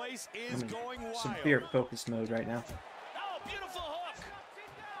 this place is going wild. Severe focus mode right now. Oh, beautiful hook.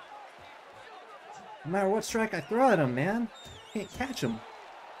 No matter what strike I throw at him, man, can't catch him.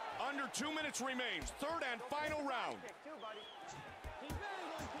 Under 2 minutes remains. Third and final round.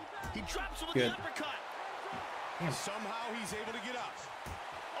 He drops it with Good. the uppercut. Damn. Somehow he's able to get up.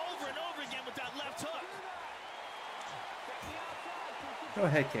 Over and over again with that left hook. Go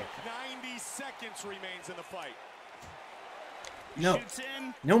ahead, kick. 90 seconds remains in the fight. No. Shoots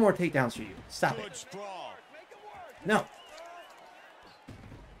in. No more takedowns for you. Stop Good it. sprawl. No.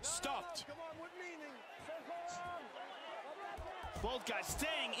 Stuffed. Both guys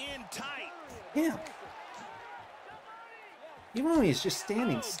staying in tight. Yeah. Even when he's just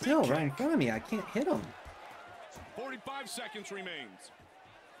standing still right in front of me, I can't hit him. 45 seconds remains.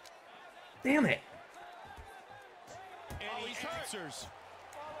 Damn it. And he answers.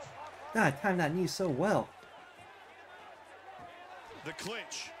 God, I timed that knee so well. The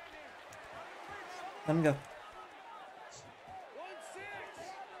clinch. Let him go.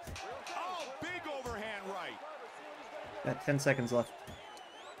 Oh, big overhand right. Got 10 seconds left.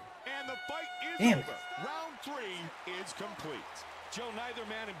 And the fight is Damn. over. Round 3 is complete. Joe, neither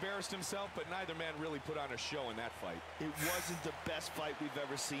man embarrassed himself, but neither man really put on a show in that fight. It wasn't the best fight we've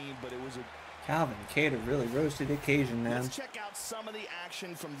ever seen, but it was a... Calvin Kattar really rose to the occasion, man. Let's check out some of the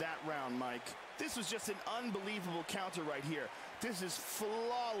action from that round, Mike. This was just an unbelievable counter right here. This is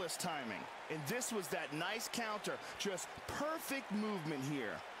flawless timing. And this was that nice counter. Just perfect movement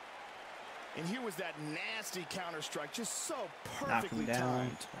here. And here was that nasty counter strike. Just so Knock him perfectly down.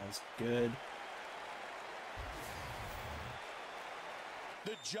 timed. That was good.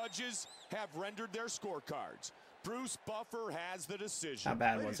 The judges have rendered their scorecards. Bruce Buffer has the decision. How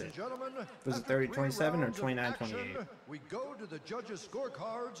bad was Ladies and it? gentlemen, Was it after 30-27 3 or rounds of 29-28? action, we go to the judges'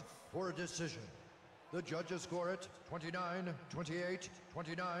 scorecards for a decision. The judges score it 29, 28,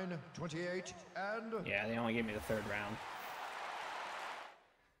 29, 28, and... Yeah, they only gave me the third round.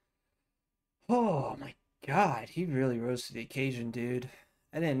 Oh my God, he really rose to the occasion, dude.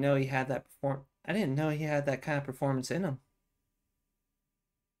 I didn't know he had that I didn't know he had that kind of performance in him.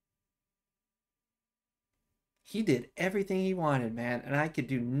 He did everything he wanted, man, and I could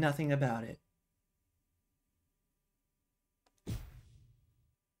do nothing about it.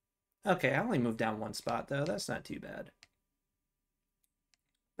 Okay, I only moved down 1 spot, though. That's not too bad.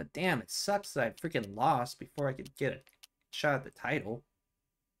 But damn, it sucks that I freaking lost before I could get a shot at the title.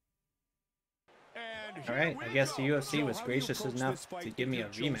 Alright, I guess the UFC was gracious enough to give me a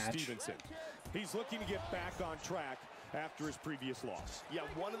rematch. He's looking to get back on track after his previous loss. Yeah,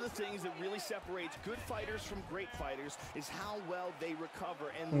 one of the things that really separates good fighters from great fighters is how well they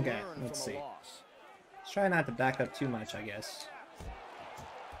recover and Okay, learn let's from see. a loss. Let's try not to back up too much, I guess.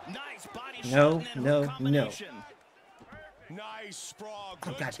 Nice body No, shot and then no, hook no. combination. Nice sprawl. Oh,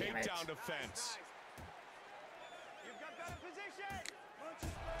 Good God damn it. takedown defense.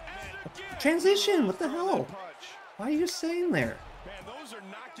 Transition, what the Throw hell? that punch. Why are you staying there? Man, those are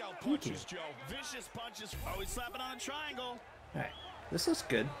knockout Thank you. punches, Joe. Vicious punches. Oh, he's slapping on a triangle. Alright, this looks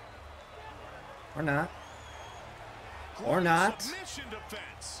good. Or not. Or not. Submission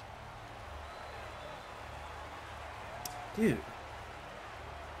defense. Dude.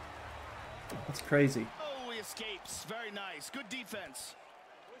 That's crazy. Oh, he escapes. Very nice. Good defense.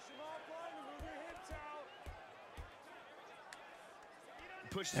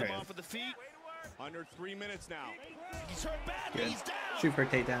 Pushes There him he off is. with the feet. Under 3 minutes now. He's hurt badly. Good. He's down. Shoot for a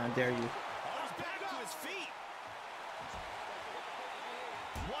takedown, I dare you. Oh, he's back to his feet.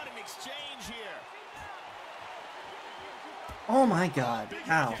 What an exchange here. Oh my God. Big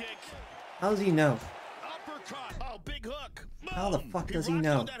How? kick. How does he know? Uppercut. Oh, big hook. How the Boom. fuck does he rocked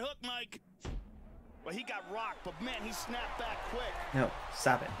know? with that hook, Mike. Well, he got rocked, but man, he snapped back quick. No,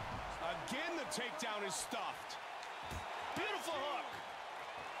 stop it. Again, the takedown is stuffed. Beautiful hook.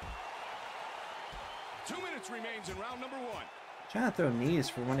 2 minutes remains in round number 1. Trying to throw knees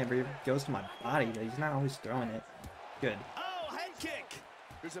for whenever it goes to my body, but he's not always throwing it. Good. Oh, head kick.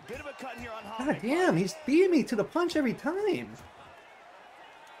 There's a bit of a cut in here on Holloway. God damn, he's beating me to the punch every time.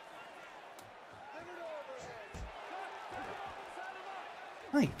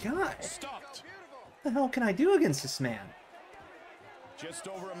 My God. Stuffed. What the hell can I do against this man? Just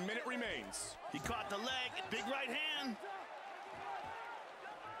over a minute remains. He caught the leg. Big right hand.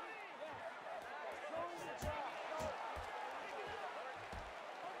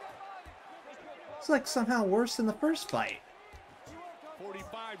 It's like somehow worse than the first fight.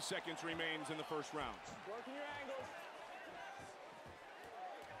 45 seconds remains in the first round.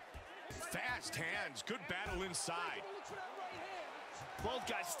 Fast hands, good battle inside. Both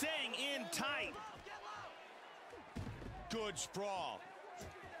guys staying in tight. Good sprawl.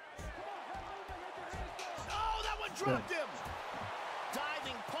 Oh, that one dropped him.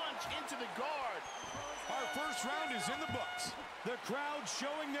 Diving punch into the guard. Our first round is in the books. The crowd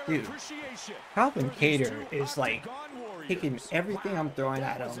showing their Dude, appreciation. Calvin Kattar is like taking everything I'm throwing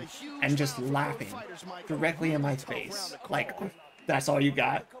at him and just laughing directly in my face. Like, that's all you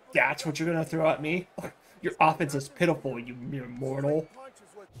got? That's what you're gonna throw at me? Your offense is pitiful, you mere mortal.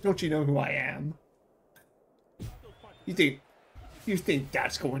 Don't you know who I am? You think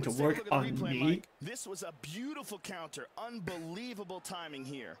that's going to work on me? This was a beautiful counter. Unbelievable timing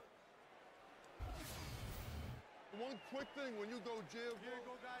here. One quick thing when you go jail,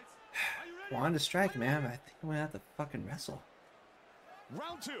 Wanted to strike, man. I think I'm gonna have to fucking wrestle.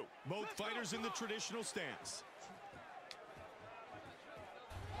 Round two. Both fighters in the traditional stance.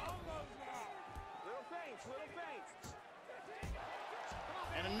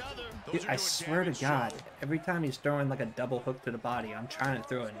 And another. Dude, I swear to God, every time he's throwing like a double hook to the body, I'm trying to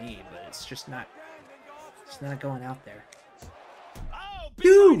throw a knee, but it's just not going out there. Oh,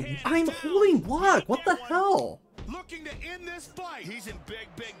 Dude, I'm holding block. What the hell? Looking to end this fight. He's in big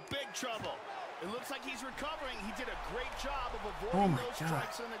trouble. It looks like he's recovering. He did a great job of Oh avoiding my those God.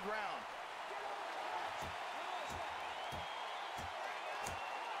 strikes on the ground.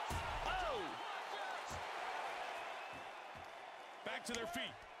 Oh! Back to their feet.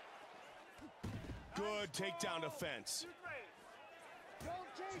 Good takedown defense.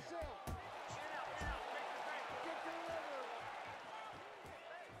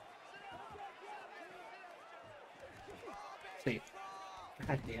 See.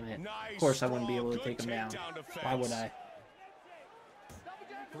 God damn it. Of course I wouldn't be able to take him down. Why would I?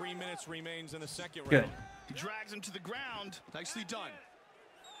 3 minutes remains in the second Good. round. He drags him to the ground. Nicely done.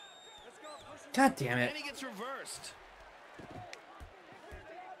 God damn it. And he gets reversed.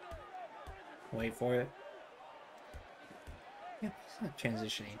 Wait for it. Yeah, he's not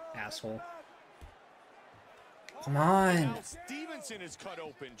transitioning, asshole. Come on. Now Stevenson is cut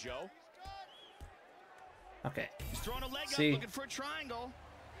open, Joe. Okay. He's throwing a leg See. up, looking for a triangle.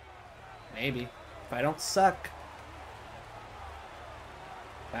 Maybe. If I don't suck.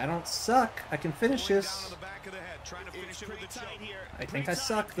 I can finish Down this. on the back of the head, trying to finish It's it with pretty a tight choke. here. I think I Pretty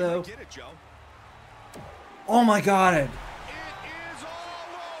suck tight. though. Get it, Joe. Oh my God. It is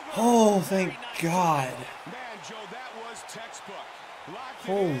all over. Oh, thank God. Man, Joe, that was textbook. Lock it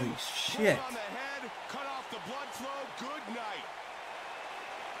Holy in, shit. blood on the head, cut off the blood flow. Good night.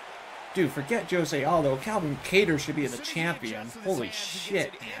 Dude, forget Jose Aldo. Calvin Kattar should be the As soon as he champion. adjusts his Holy hands, he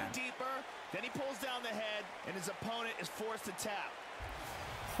shit, gets it in man. deeper, then he pulls down the head, and his opponent is forced to tap.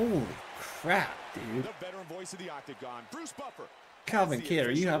 Holy crap, dude. The veteran voice of the Octagon, Bruce Buffer. Calvin has the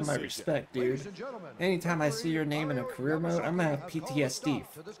Kattar, you have my official decision. respect, Ladies dude. and gentlemen, Anytime I see your name in a career mode, I'm gonna have PTSD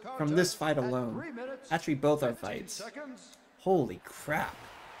from this fight alone. Actually, both our fights. Holy crap.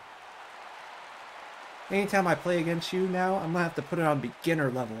 Anytime I play against you now, I'm gonna have to put it on beginner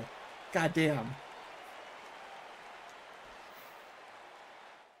level. Goddamn.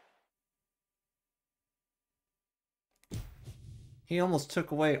 He almost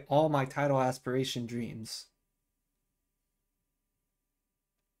took away all my title aspiration dreams.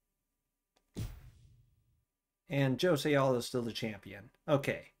 And Jose Aldo's still the champion.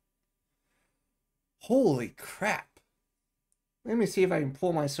 Okay. Holy crap. Let me see if I can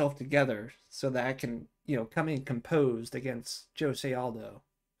pull myself together so that I can, come in composed against Jose Aldo.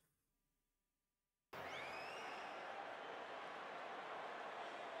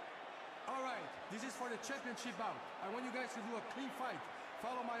 All right, this is for the championship bout. I want you guys to do a clean fight.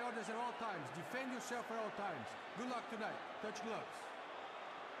 Follow my orders at all times. Defend yourself at all times. Good luck tonight. Touch gloves.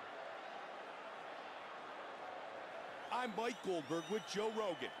 I'm Mike Goldberg with Joe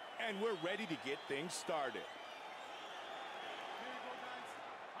Rogan, and we're ready to get things started.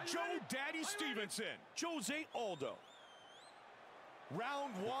 Joe Daddy Stevenson, Jose Aldo.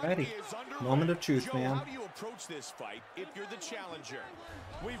 Round one Ready. is underway. Moment of truth, Joe, man. how do you approach this fight if you're the challenger?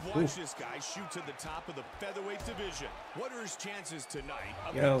 We've watched this guy shoot to the top of the featherweight division. What are his chances tonight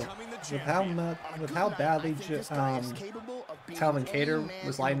of becoming the champion? With how badly Calvin Kattar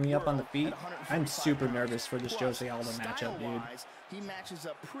was lining me up on the feet, I'm super nervous for this Jose Aldo matchup, dude. He matches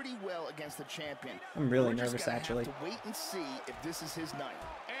up pretty well against the champion. I'm really We're just nervous, gonna actually. Have to wait and see if this is his night.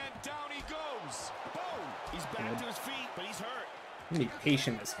 And down he goes. Boom. He's back to his feet, but he's hurt. I'm gonna be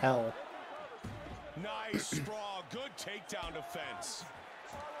patient as hell. Nice sprawl. Good takedown defense.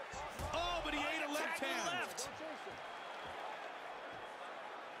 Oh, but he ate a leg left hand. Left.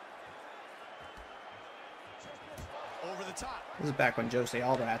 Over the top. This is back when Jose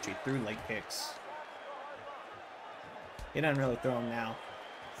Aldo actually threw leg kicks. He doesn't really throw them now.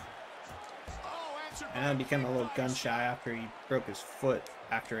 I know he became a little gun shy after he broke his foot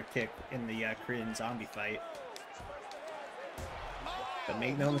after a kick in the Korean zombie fight. But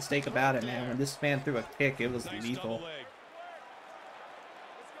make no mistake about it, man. When this man threw a kick, it was lethal.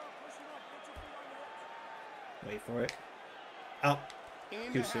 Wait for it. Oh,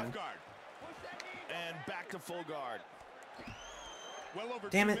 too soon. And back to full guard. Well over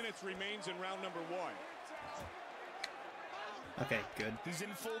Damn 2 it. minutes remains in round number 1. Okay, good. He's in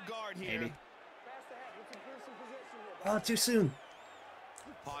full guard here. Maybe. Oh, too soon.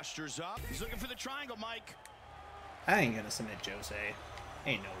 Postures up. He's looking for the triangle, Mike. I ain't gonna submit Jose.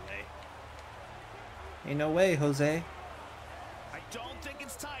 Ain't no way. Ain't no way, Jose. I don't think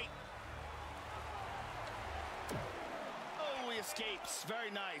it's tight. Oh, he escapes.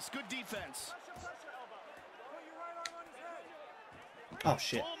 Very nice. Good defense. Oh,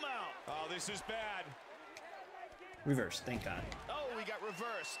 shit. Pull him out. Oh, this is bad. Reverse, thank God. Oh, he got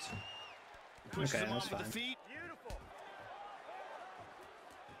reversed. Pushes Okay, him that's off with fine. the feet.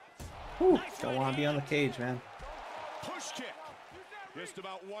 Whew, Nice don't right want to be on the hand. cage, man. Push kick. Just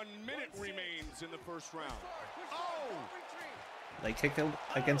about 1 minute remains in the first round. Oh! Leg kick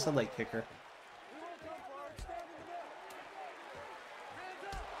against a leg kicker.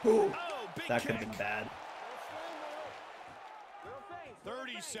 Ooh, Oh, big that could have kick. been bad.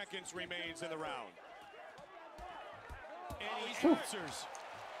 30 seconds remains in the round. And he Whew. answers.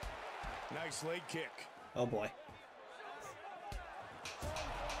 Nice leg kick. Oh boy.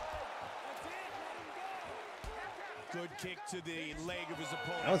 Good kick to the leg of his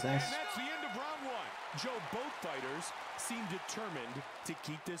opponent. That was nice. And that's the end of round 1. Joe, both fighters seem determined to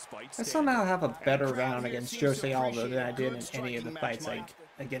keep this fight I standing. somehow have a better crowd round here against seems to Jose Aldo than I appreciate did good in any of the striking fights match, like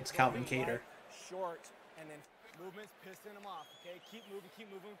against Calvin Cater. Short, and then movements pissing him off. Okay, keep moving, keep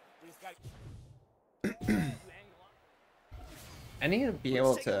moving. We just got. I need to be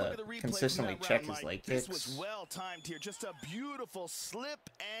able to consistently check his leg This kicks. was well timed here. Just a beautiful slip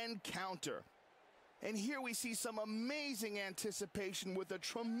and counter. And here we see some amazing anticipation with a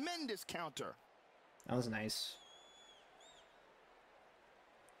tremendous counter. That was nice.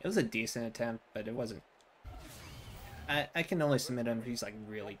 It was a decent attempt, but it wasn't. I can only submit him if he's like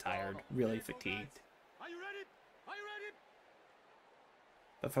really tired, really fatigued. Are you ready? Are you ready?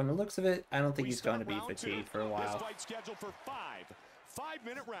 But from the looks of it, I don't think We he's going to start be round two. fatigued for a This while. fight's scheduled for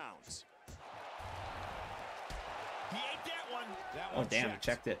 5-minute rounds. He ate that one. That Oh one damn, he checked.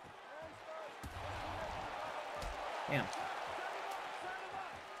 checked it. Damn.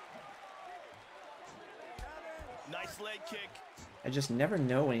 Nice leg kick. I just never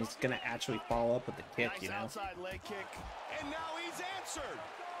know when he's gonna actually follow up with the kick, Nice you know? outside leg kick. And now he's answered.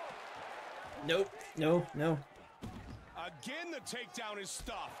 Nope, no, no. Again, the takedown is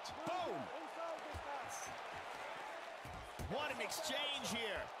stuffed. Boom. What an exchange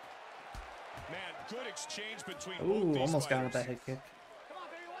here. Man, good exchange between both Ooh, these almost got him with that fighters. head kick.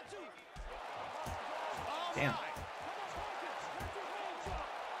 All Damn. right.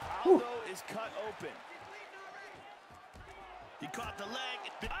 Aldo is cut open. He caught the leg.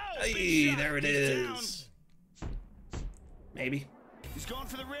 Oh, big Hey, shot. there it He's is. Maybe. down. He's going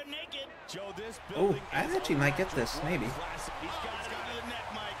for the rear naked. Joe, this Oh, building I is actually might get this, electric. maybe. Classic. He's got it under the neck,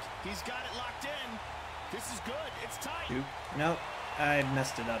 Mike. He's got it locked in. This is good. It's tight. Dude, nope. I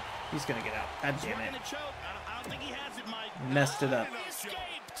messed it up. He's gonna get out. God He's damn working it. the choke. I don't think he has it, Mike. Messed it up. He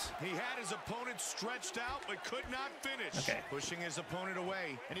escaped. He had his opponent stretched out, but could not finish. Okay. Pushing his opponent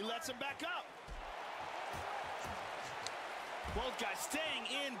away. And he lets him back up. Both guys staying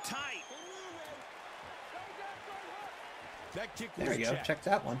in tight. That kick was There we go. checked. Check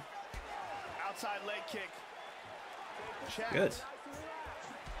that one. Outside leg kick. Check. Good.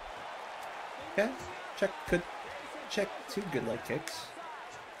 Okay. Check two good leg kicks.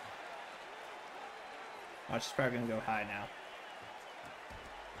 Watch, it's probably gonna go high now.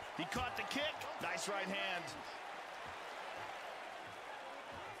 He caught the kick. Nice right hand.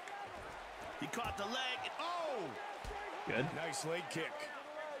 He caught the leg. Oh! Good. Nice leg kick.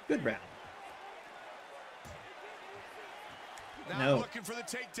 Good round. Now No. looking for the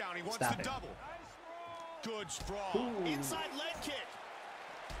takedown. He wants Stop the it. double. Good sprawl. Ooh. Inside leg kick.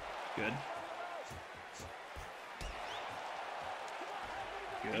 Good.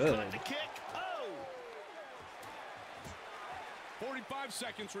 He Good. caught the kick. Oh! 45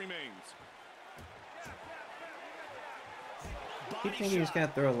 seconds remains. Keep Body thinking he's shot. gonna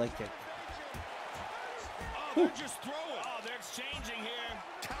throw a leg kick. Oh, they're just throwing. Oh, they're exchanging here.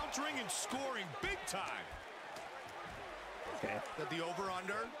 Countering and scoring big time. Okay. Got the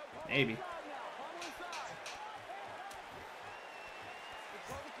over-under. Maybe.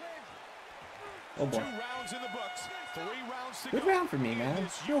 Oh boy. 2 rounds in the books. 3 rounds to Good go. round for me, man.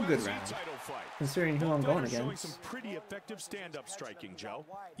 Real good round. Considering who I'm going Showing against. some pretty effective stand-up striking, Joe.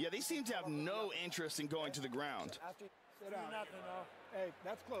 Yeah, they seem to have no interest in going to the ground. Sit down. Nothing, though. Hey,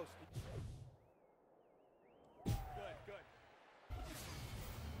 that's close. Good, good.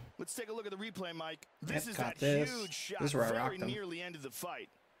 Let's take a look at the replay, Mike. This is caught that this. huge shot. This is where I Very rocked him. nearly ended the fight.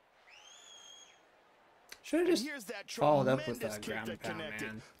 Should have And just here's that followed up with tremendous a kick ground that and pound, connected.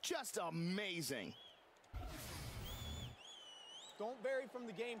 man. Just amazing. Don't vary from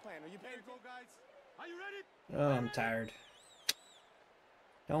the game plan. Are you paying attention? guys. Are you ready? Oh, I'm tired.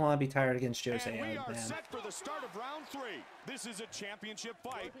 Don't want to be tired against Jose, And we are man. set for the start of round 3. This is a championship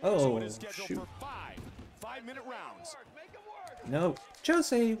fight. Oh, so it is scheduled shoot. for 5-minute rounds. No.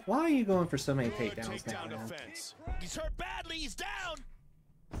 Jose, why are you going for so many Good takedowns now, takedown man? defense. He's hurt badly. He's down.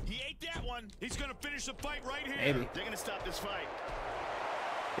 He ate that one. He's going to finish the fight right here. Maybe. They're going to stop this fight.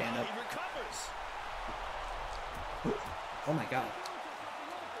 Stand up. He recovers. Oh my god.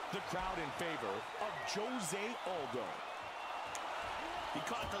 The crowd in favor of Jose Aldo. He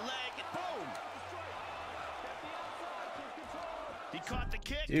caught the leg. Boom! He caught the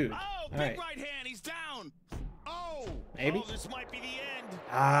kick. Dude, Oh, big alright. right hand. He's down. Oh! Maybe? Oh, this might be the end.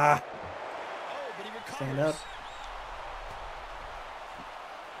 Ah. Oh, but he recovers. Stand up.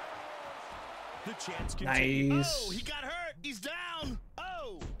 The chance continues. Nice. Oh, he got hurt. He's down.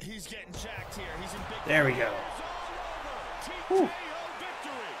 Oh, he's getting jacked here. He's in big. There we go. Whew. TKO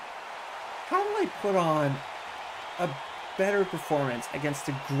victory. How do I put on a better performance against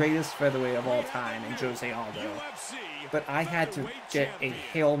the greatest featherweight of all time in Jose Aldo? UFC But I had to Featherweight get a champion.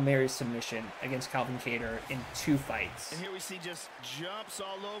 Hail Mary submission against Calvin Kattar in 2 fights. And here we see just jumps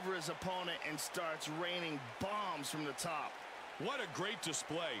all over his opponent and starts raining bombs from the top. What a great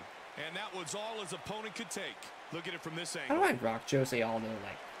display. And that was all his opponent could take. Look at it from this How angle. do I rock Jose Aldo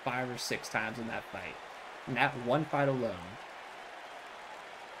like 5 or 6 times in that fight? In that one fight alone.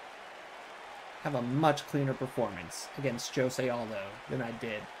 Have a much cleaner performance against Jose Aldo than I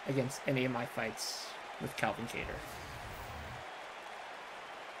did against any of my fights with Calvin Kattar.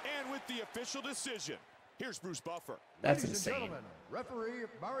 And with the official decision, here's Bruce Buffer. That's Ladies insane. and gentlemen, referee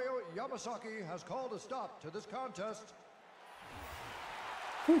Mario Yamasaki has called a stop to this contest.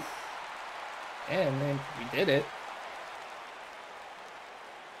 Whew. And then we did it.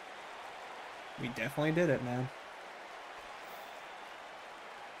 We definitely did it, man.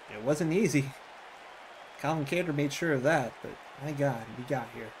 It wasn't easy. Calvin Kattar made sure of that, but my God, we got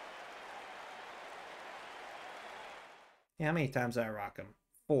here. Yeah, how many times did I rock him?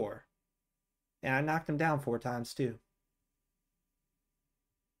 4. And I knocked him down 4 times too.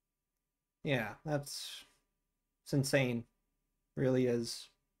 Yeah, it's insane. Really is.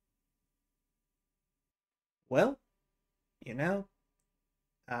 Well, you know,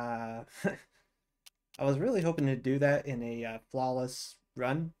 I was really hoping to do that in a flawless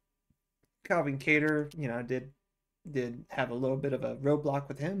run. Calvin Kattar, you know, did have a little bit of a roadblock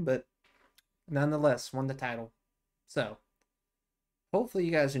with him, but nonetheless won the title. So, hopefully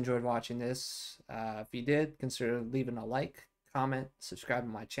you guys enjoyed watching this. If you did, consider leaving a like, comment, subscribe to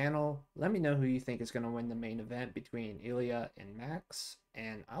my channel. Let me know who you think is going to win the main event between Ilya and Max,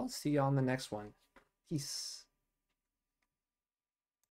 and I'll see you on the next one. Peace.